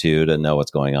game too to know what's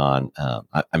going on.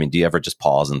 Do you ever just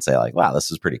pause and say wow,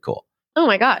 this is pretty cool? Oh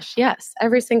my gosh, yes,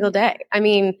 every single day.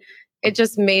 It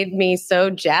just made me so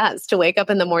jazzed to wake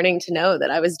up in the morning to know that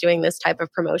I was doing this type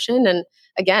of promotion. And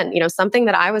again, something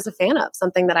that I was a fan of,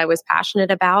 something that I was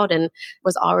passionate about and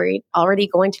was already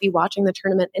going to be watching the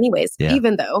tournament anyways,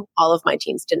 even though all of my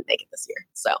teams didn't make it this year.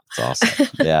 So that's awesome.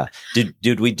 Yeah.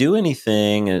 Did we do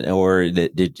anything, or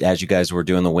did as you guys were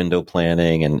doing the window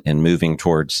planning and moving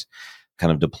towards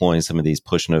kind of deploying some of these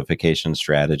push notification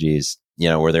strategies,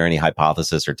 were there any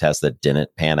hypotheses or tests that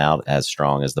didn't pan out as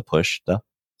strong as the push stuff?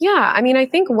 Yeah, I mean, I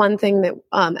think one thing that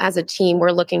as a team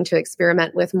we're looking to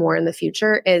experiment with more in the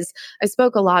future is I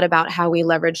spoke a lot about how we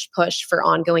leveraged push for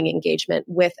ongoing engagement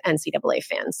with NCAA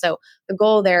fans. So the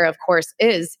goal there, of course,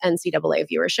 is NCAA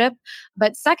viewership.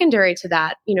 But secondary to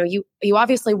that, you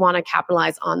obviously want to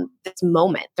capitalize on this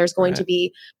moment. There's going to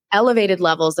be elevated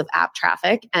levels of app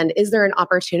traffic. And is there an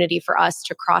opportunity for us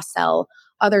to cross-sell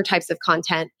other types of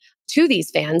content to these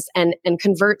fans and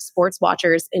convert sports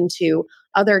watchers into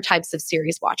other types of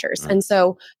series watchers? And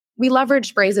so we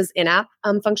leverage Braze's in-app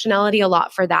functionality a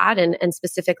lot for that. And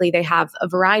specifically, they have a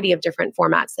variety of different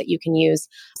formats that you can use,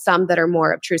 some that are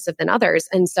more obtrusive than others.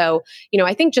 And so,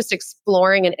 I think just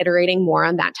exploring and iterating more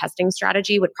on that testing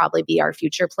strategy would probably be our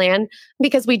future plan,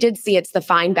 because we did see it's the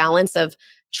fine balance of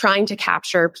trying to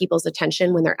capture people's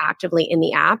attention when they're actively in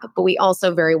the app, but we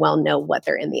also very well know what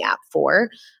they're in the app for.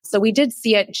 So we did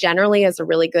see it generally as a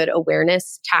really good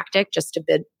awareness tactic just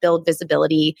to build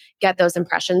visibility, get those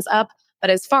impressions up. But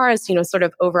as far as, sort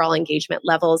of overall engagement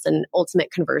levels and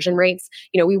ultimate conversion rates,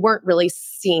 we weren't really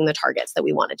seeing the targets that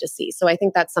we wanted to see. So I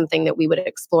think that's something that we would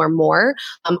explore more,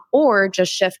 or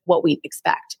just shift what we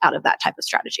expect out of that type of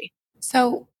strategy.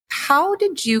 So how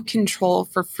did you control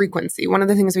for frequency? One of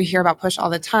the things we hear about push all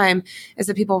the time is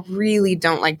that people really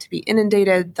don't like to be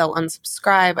inundated. They'll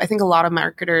unsubscribe. I think a lot of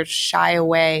marketers shy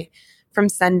away from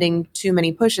sending too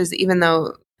many pushes, even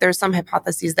though there's some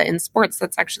hypotheses that in sports,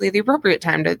 that's actually the appropriate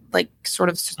time to sort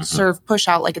of serve push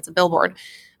out like it's a billboard.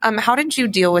 How did you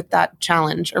deal with that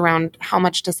challenge around how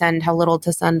much to send, how little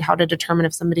to send, how to determine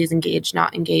if somebody's engaged,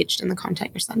 not engaged in the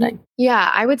content you're sending? Yeah,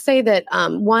 I would say that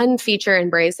one feature in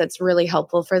Braze that's really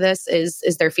helpful for this is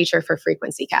their feature for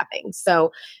frequency capping.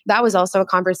 So that was also a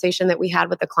conversation that we had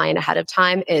with the client ahead of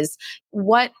time, is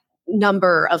what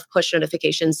number of push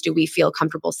notifications do we feel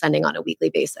comfortable sending on a weekly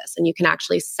basis? And you can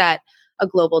actually set a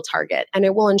global target, and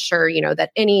it will ensure, that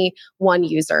any one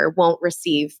user won't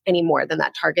receive any more than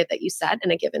that target that you set in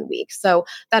a given week. So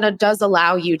that does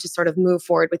allow you to sort of move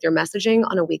forward with your messaging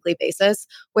on a weekly basis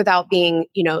without being,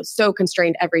 so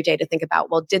constrained every day to think about,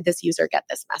 well, did this user get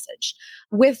this message?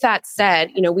 With that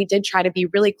said, we did try to be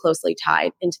really closely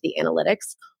tied into the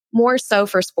analytics, more so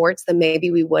for sports than maybe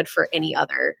we would for any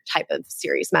other type of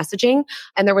series messaging.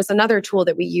 And there was another tool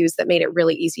that we used that made it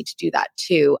really easy to do that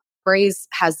too. Braze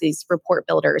has these report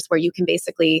builders where you can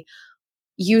basically,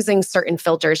 using certain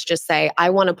filters, just say,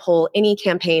 I want to pull any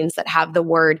campaigns that have the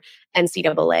word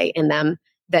NCAA in them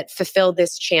that fulfill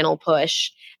this channel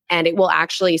push. And it will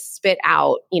actually spit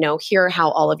out, here are how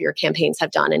all of your campaigns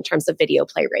have done in terms of video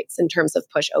play rates, in terms of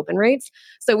push open rates.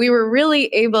 So we were really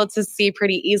able to see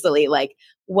pretty easily,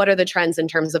 what are the trends in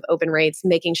terms of open rates,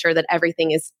 making sure that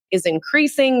everything is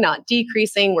increasing, not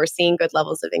decreasing. We're seeing good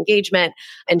levels of engagement,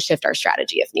 and shift our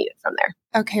strategy if needed from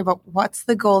there. Okay, but what's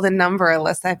the golden number,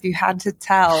 Alyssa? If you had to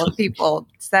tell people,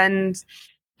 send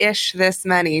ish this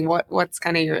many, what's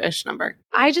kind of your ish number?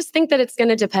 I just think that it's going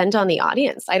to depend on the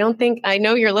audience. I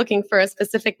know you're looking for a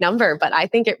specific number, but I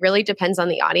think it really depends on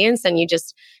the audience, and you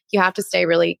have to stay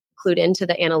really clued into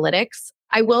the analytics.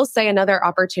 I will say another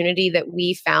opportunity that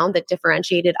we found that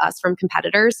differentiated us from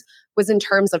competitors was in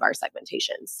terms of our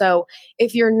segmentation. So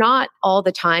if you're not all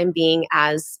the time being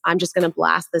as, I'm just going to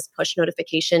blast this push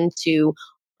notification to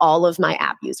all of my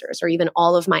app users or even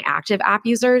all of my active app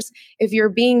users, if you're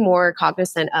being more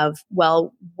cognizant of,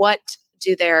 well, what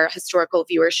do their historical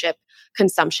viewership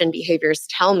consumption behaviors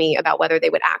tell me about whether they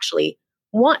would actually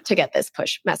want to get this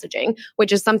push messaging,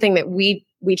 which is something that we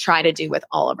try to do with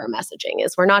all of our messaging,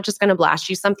 is we're not just going to blast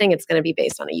you something. It's going to be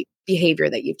based on a behavior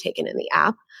that you've taken in the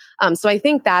app. So I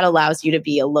think that allows you to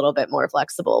be a little bit more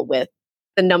flexible with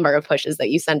the number of pushes that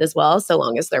you send as well, so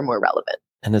long as they're more relevant.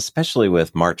 And especially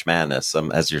with March Madness,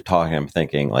 as you're talking, I'm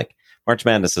thinking March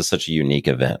Madness is such a unique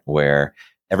event where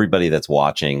everybody that's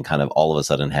watching kind of all of a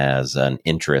sudden has an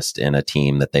interest in a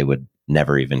team that they would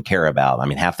never even care about. I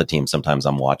mean, half the team, sometimes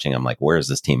I'm watching, I'm like, where is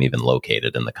this team even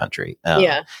located in the country?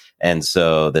 And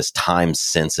so this time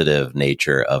sensitive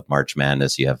nature of March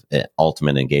Madness, you have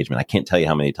ultimate engagement. I can't tell you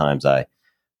how many times I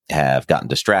have gotten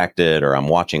distracted, or I'm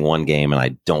watching one game and I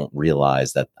don't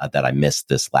realize that I missed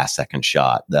this last second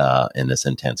shot in this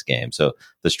intense game. So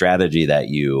the strategy that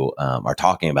you are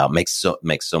talking about makes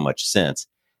so much sense.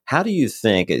 How do you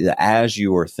think, as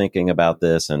you were thinking about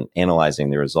this and analyzing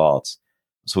the results?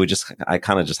 So I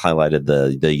kind of just highlighted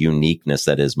the uniqueness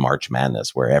that is March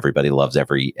Madness, where everybody loves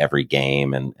every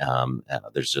game, and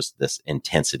there's just this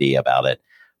intensity about it.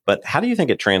 But how do you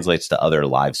think it translates to other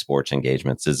live sports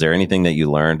engagements? Is there anything that you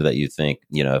learned that you think,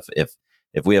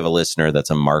 if we have a listener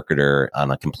that's a marketer on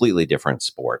a completely different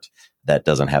sport, that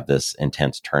doesn't have this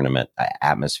intense tournament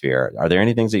atmosphere. Are there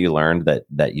any things that you learned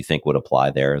that you think would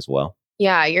apply there as well?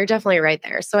 Yeah, you're definitely right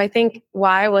there. So I think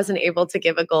why I wasn't able to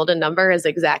give a golden number is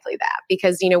exactly that,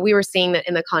 because, we were seeing that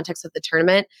in the context of the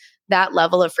tournament, that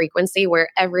level of frequency where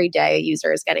every day a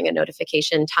user is getting a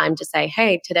notification time to say,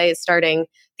 hey, today is starting.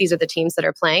 These are the teams that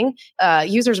are playing.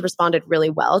 Users responded really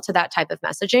well to that type of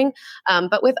messaging.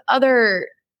 But with other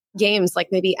games like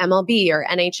maybe MLB or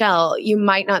NHL, you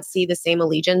might not see the same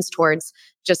allegiance towards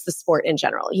just the sport in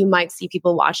general. You might see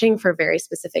people watching for very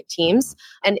specific teams.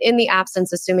 And in the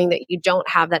absence, assuming that you don't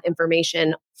have that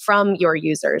information from your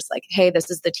users, like, hey,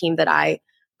 this is the team that I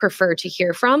prefer to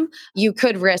hear from, you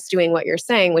could risk doing what you're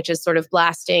saying, which is sort of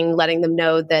blasting, letting them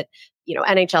know that,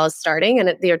 NHL is starting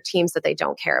and there are teams that they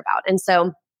don't care about. And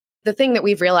so the thing that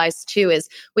we've realized too is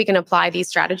we can apply these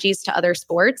strategies to other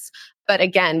sports. But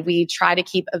again, we try to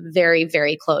keep a very,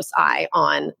 very close eye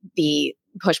on the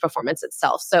push performance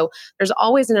itself. So there's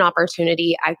always an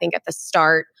opportunity, I think, at the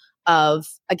start of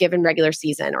a given regular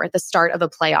season or at the start of a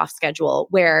playoff schedule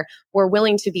where we're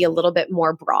willing to be a little bit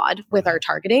more broad with our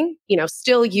targeting,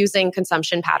 still using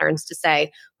consumption patterns to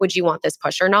say, would you want this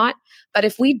push or not? But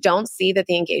if we don't see that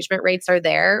the engagement rates are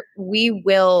there, we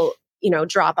will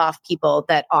drop off people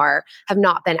that have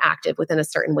not been active within a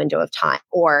certain window of time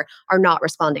or are not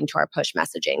responding to our push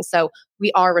messaging. So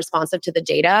we are responsive to the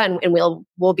data and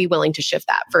we'll be willing to shift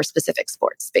that for specific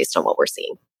sports based on what we're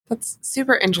seeing. That's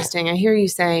super interesting. I hear you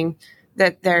saying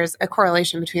that there's a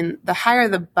correlation between the higher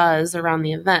the buzz around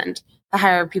the event, the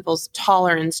higher people's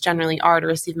tolerance generally are to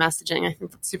receive messaging. I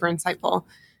think that's super insightful.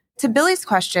 To Billy's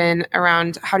question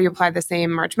around how do you apply the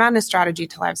same March Madness strategy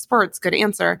to live sports, good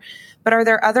answer. But are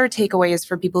there other takeaways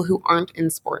for people who aren't in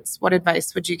sports? What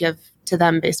advice would you give to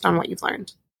them based on what you've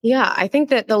learned? Yeah, I think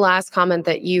that the last comment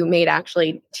that you made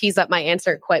actually tees up my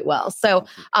answer quite well. So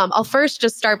I'll first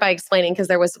just start by explaining, because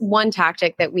there was one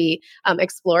tactic that we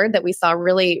explored that we saw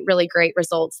really, really great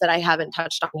results that I haven't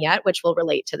touched on yet, which will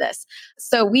relate to this.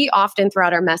 So we often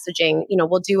throughout our messaging,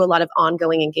 we'll do a lot of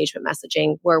ongoing engagement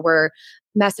messaging where we're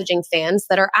messaging fans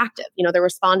that are active. They're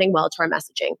responding well to our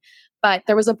messaging. But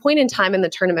there was a point in time in the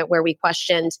tournament where we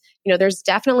questioned, there's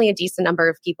definitely a decent number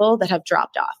of people that have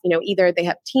dropped off. Either they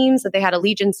have teams that they had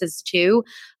allegiances to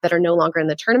that are no longer in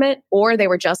the tournament, or they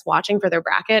were just watching for their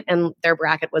bracket and their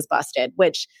bracket was busted,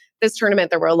 which this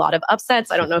tournament, there were a lot of upsets.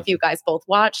 I don't know if you guys both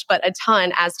watched, but a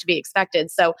ton as to be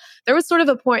expected. So there was sort of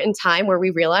a point in time where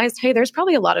we realized, hey, there's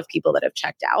probably a lot of people that have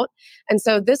checked out. And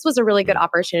so this was a really good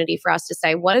opportunity for us to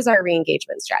say, what is our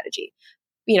re-engagement strategy?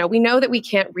 We know that we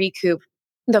can't recoup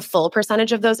the full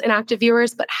percentage of those inactive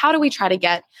viewers, but how do we try to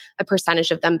get a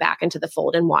percentage of them back into the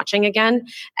fold and watching again?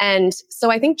 And so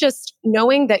I think just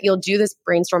knowing that you'll do this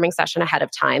brainstorming session ahead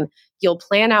of time, you'll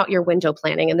plan out your window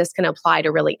planning, and this can apply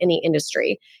to really any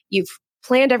industry. You've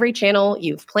planned every channel,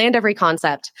 you've planned every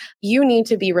concept. You need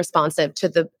to be responsive to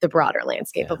the broader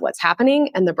landscape of what's happening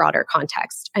and the broader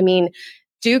context. I mean,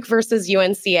 Duke versus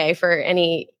UNCA, for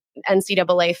any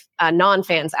NCAA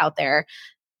non-fans out there,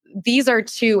 these are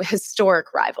two historic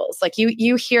rivals. Like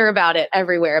you hear about it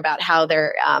everywhere about how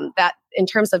they're that in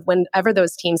terms of whenever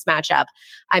those teams match up,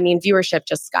 I mean, viewership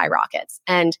just skyrockets.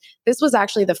 And this was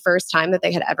actually the first time that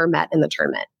they had ever met in the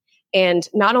tournament. And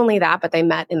not only that, but they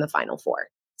met in the Final Four.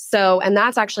 So, and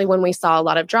that's actually when we saw a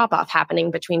lot of drop off happening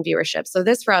between viewership. So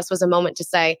this for us was a moment to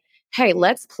say, hey,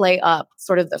 let's play up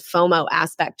sort of the FOMO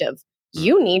aspect of,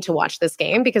 you need to watch this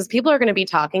game because people are going to be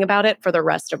talking about it for the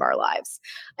rest of our lives.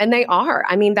 And they are.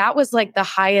 I mean, that was like the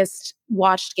highest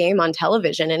watched game on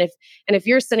television. And if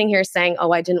you're sitting here saying,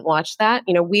 oh, I didn't watch that,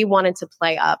 we wanted to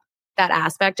play up that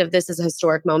aspect of, this is a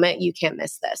historic moment. You can't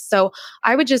miss this. So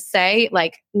I would just say,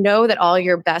 know that all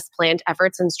your best planned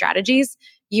efforts and strategies,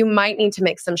 you might need to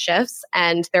make some shifts,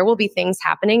 and there will be things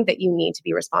happening that you need to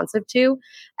be responsive to.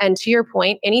 And to your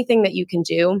point, anything that you can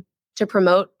do to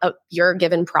promote your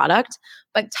given product,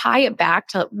 but tie it back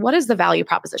to what is the value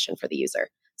proposition for the user.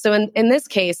 So in this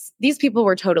case, these people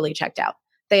were totally checked out.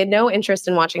 They had no interest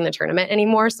in watching the tournament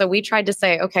anymore. So we tried to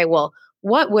say, okay, well,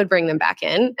 what would bring them back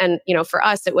in? And, for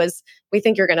us, it was, we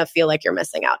think you're going to feel like you're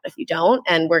missing out if you don't.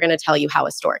 And we're going to tell you how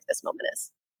historic this moment is.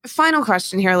 Final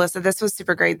question here, Alyssa. This was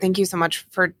super great. Thank you so much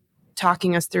for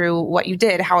talking us through what you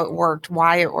did, how it worked,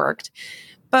 why it worked.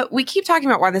 But we keep talking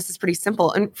about why this is pretty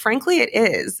simple. And frankly, it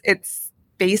is. It's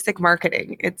basic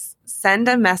marketing. It's send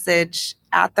a message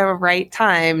at the right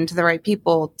time to the right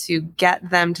people to get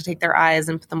them to take their eyes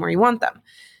and put them where you want them.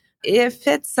 If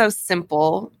it's so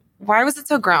simple, why was it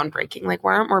so groundbreaking?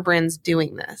 Why aren't more brands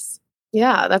doing this?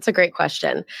 Yeah, that's a great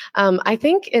question. I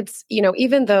think it's,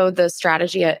 even though the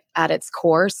strategy at its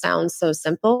core sounds so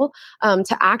simple,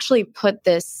 to actually put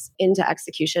this into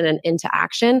execution and into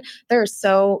action, there are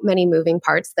so many moving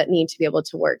parts that need to be able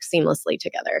to work seamlessly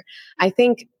together. I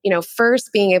think,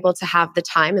 first being able to have the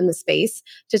time and the space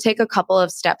to take a couple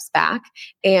of steps back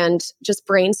and just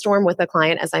brainstorm with a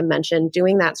client, as I mentioned,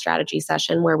 doing that strategy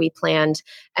session where we planned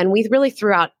and we really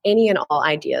threw out any and all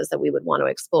ideas that we would want to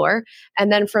explore.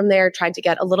 And then from there, tried to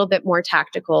get a little bit more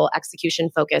tactical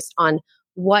execution focused on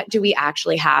what do we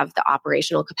actually have the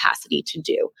operational capacity to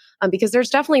do? Because there's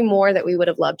definitely more that we would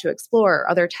have loved to explore,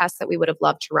 other tests that we would have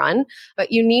loved to run,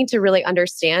 but you need to really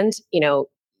understand,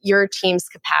 your team's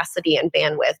capacity and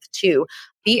bandwidth to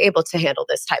be able to handle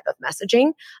this type of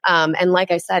messaging. And like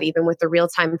I said, even with the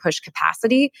real-time push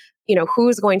capacity,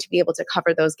 who's going to be able to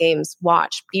cover those games,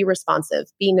 watch, be responsive,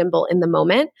 be nimble in the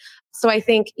moment. So I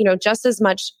think, just as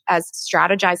much as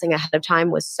strategizing ahead of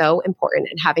time was so important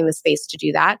and having the space to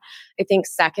do that, I think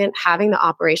second, having the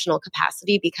operational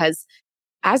capacity, because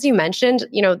as you mentioned,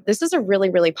 this is a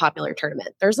really, really popular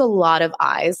tournament. There's a lot of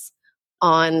eyes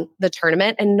on the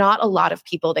tournament and not a lot of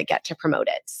people that get to promote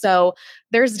it. So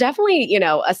there's definitely,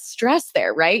 a stress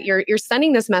there, right? You're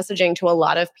sending this messaging to a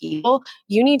lot of people.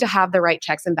 You need to have the right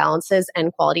checks and balances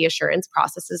and quality assurance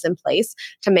processes in place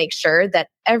to make sure that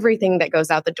everything that goes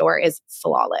out the door is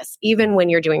flawless, even when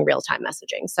you're doing real-time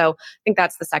messaging. So I think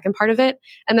that's the second part of it.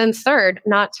 And then third,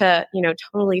 not to,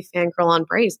 totally fangirl on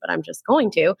Braze, but I'm just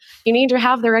going to, you need to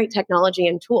have the right technology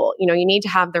and tool. You need to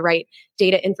have the right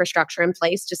data infrastructure in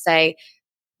place to say,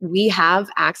 we have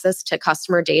access to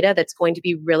customer data that's going to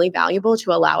be really valuable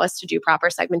to allow us to do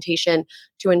proper segmentation,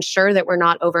 to ensure that we're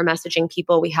not over messaging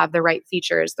people. We have the right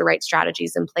features, the right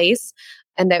strategies in place,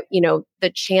 and that,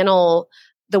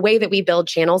 the way that we build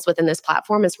channels within this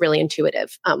platform is really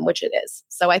intuitive, which it is.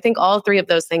 So I think all three of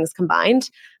those things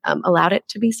combined allowed it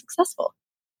to be successful.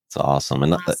 It's awesome.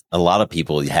 And a lot of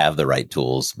people have the right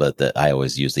tools, but I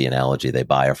always use the analogy, they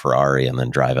buy a Ferrari and then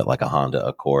drive it like a Honda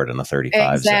Accord in a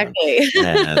 35 exactly.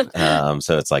 zone. And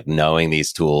so it's like knowing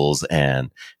these tools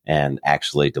and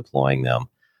actually deploying them.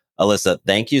 Alyssa,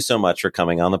 thank you so much for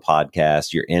coming on the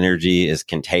podcast. Your energy is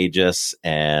contagious,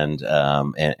 and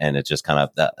it just kind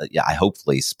of, I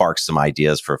hopefully sparks some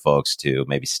ideas for folks to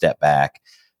maybe step back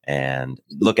and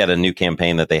look at a new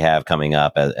campaign that they have coming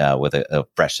up with a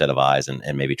fresh set of eyes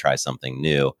and maybe try something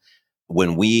new.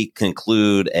 When we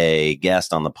conclude a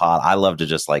guest on the pod, I love to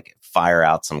just like fire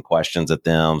out some questions at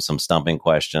them, some stumping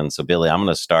questions. So Billy, I'm going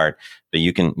to start, but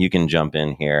you can jump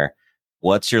in here.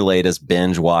 What's your latest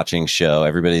binge watching show?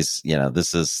 Everybody's,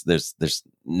 there's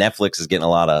Netflix is getting a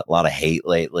lot of hate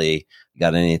lately. You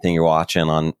got anything you're watching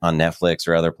on Netflix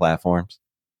or other platforms?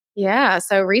 Yeah.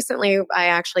 So recently I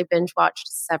actually binge watched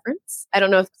Severance. I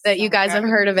don't know if you guys have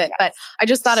heard of it, but I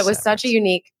just thought it was such a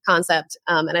unique concept.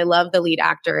 And I love the lead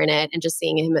actor in it and just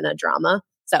seeing him in a drama.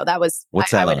 So that was,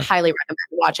 I would highly recommend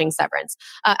watching Severance.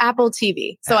 Apple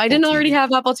TV. So I didn't already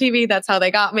have Apple TV. That's how they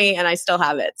got me and I still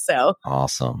have it. So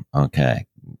awesome. Okay.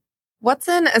 What's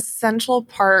an essential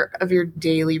part of your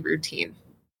daily routine?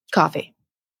 Coffee.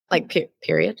 Like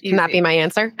period. Can that be my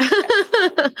answer?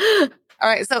 All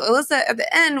right. So Alyssa, at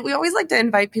the end, we always like to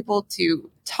invite people to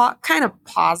talk kind of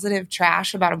positive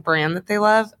trash about a brand that they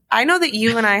love. I know that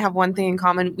you and I have one thing in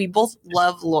common. We both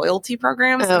love loyalty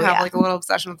programs and have like a little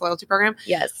obsession with loyalty program.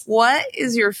 Yes. What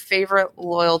is your favorite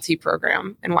loyalty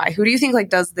program and why? Who do you think like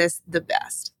does this the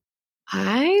best?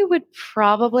 I would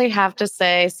probably have to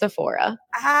say Sephora.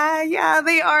 Yeah,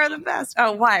 they are the best.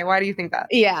 Oh, why? Why do you think that?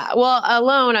 Yeah, well,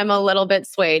 alone, I'm a little bit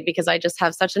swayed because I just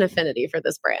have such an affinity for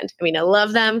this brand. I mean, I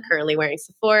love them. Currently wearing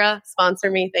Sephora.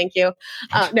 Sponsor me. Thank you.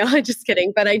 No, I'm just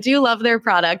kidding. But I do love their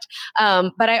product.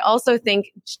 But I also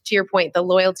think, to your point, the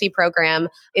loyalty program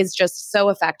is just so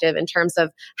effective in terms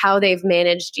of how they've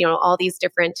managed, all these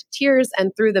different tiers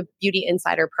and through the Beauty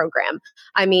Insider program.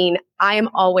 I mean, I am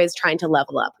always trying to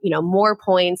level up, more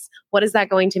points. What is that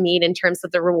going to mean in terms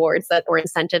of the rewards or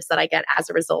incentives that I get as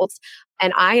a result?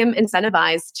 And I am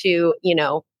incentivized to,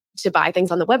 to buy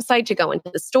things on the website, to go into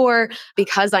the store,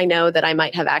 because I know that I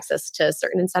might have access to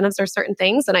certain incentives or certain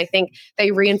things. And I think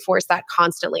they reinforce that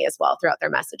constantly as well throughout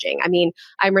their messaging. I mean,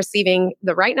 I'm receiving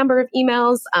the right number of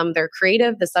emails. They're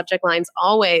creative. The subject lines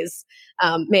always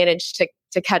manage to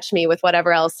catch me with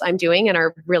whatever else I'm doing and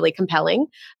are really compelling.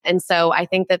 And so I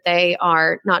think that they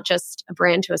are not just a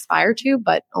brand to aspire to,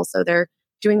 but also they're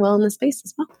doing well in the space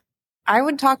as well. I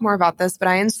would talk more about this, but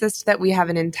I insist that we have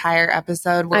an entire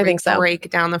episode where we break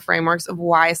down the frameworks of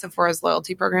why Sephora's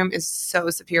loyalty program is so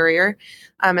superior.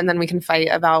 And then we can fight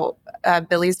about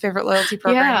Billy's favorite loyalty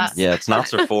programs. Yeah, it's not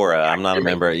Sephora. I'm not a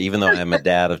member, even though I'm a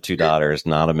dad of 2 daughters,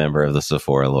 not a member of the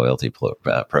Sephora loyalty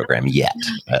program yet,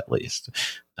 at least.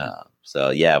 So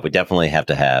yeah, we definitely have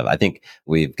to have, I think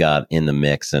we've got in the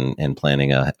mix and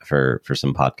planning for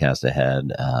some podcasts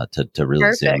ahead to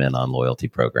really zoom in on loyalty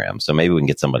programs. So maybe we can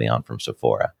get somebody on from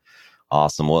Sephora.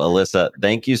 Awesome. Well, Alyssa,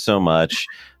 thank you so much.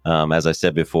 As I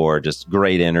said before, just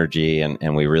great energy.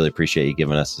 And we really appreciate you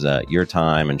giving us your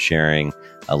time and sharing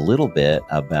a little bit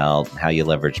about how you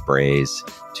leverage Braze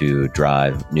to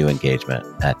drive new engagement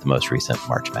at the most recent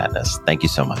March Madness. Thank you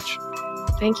so much.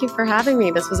 Thank you for having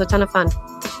me. This was a ton of fun.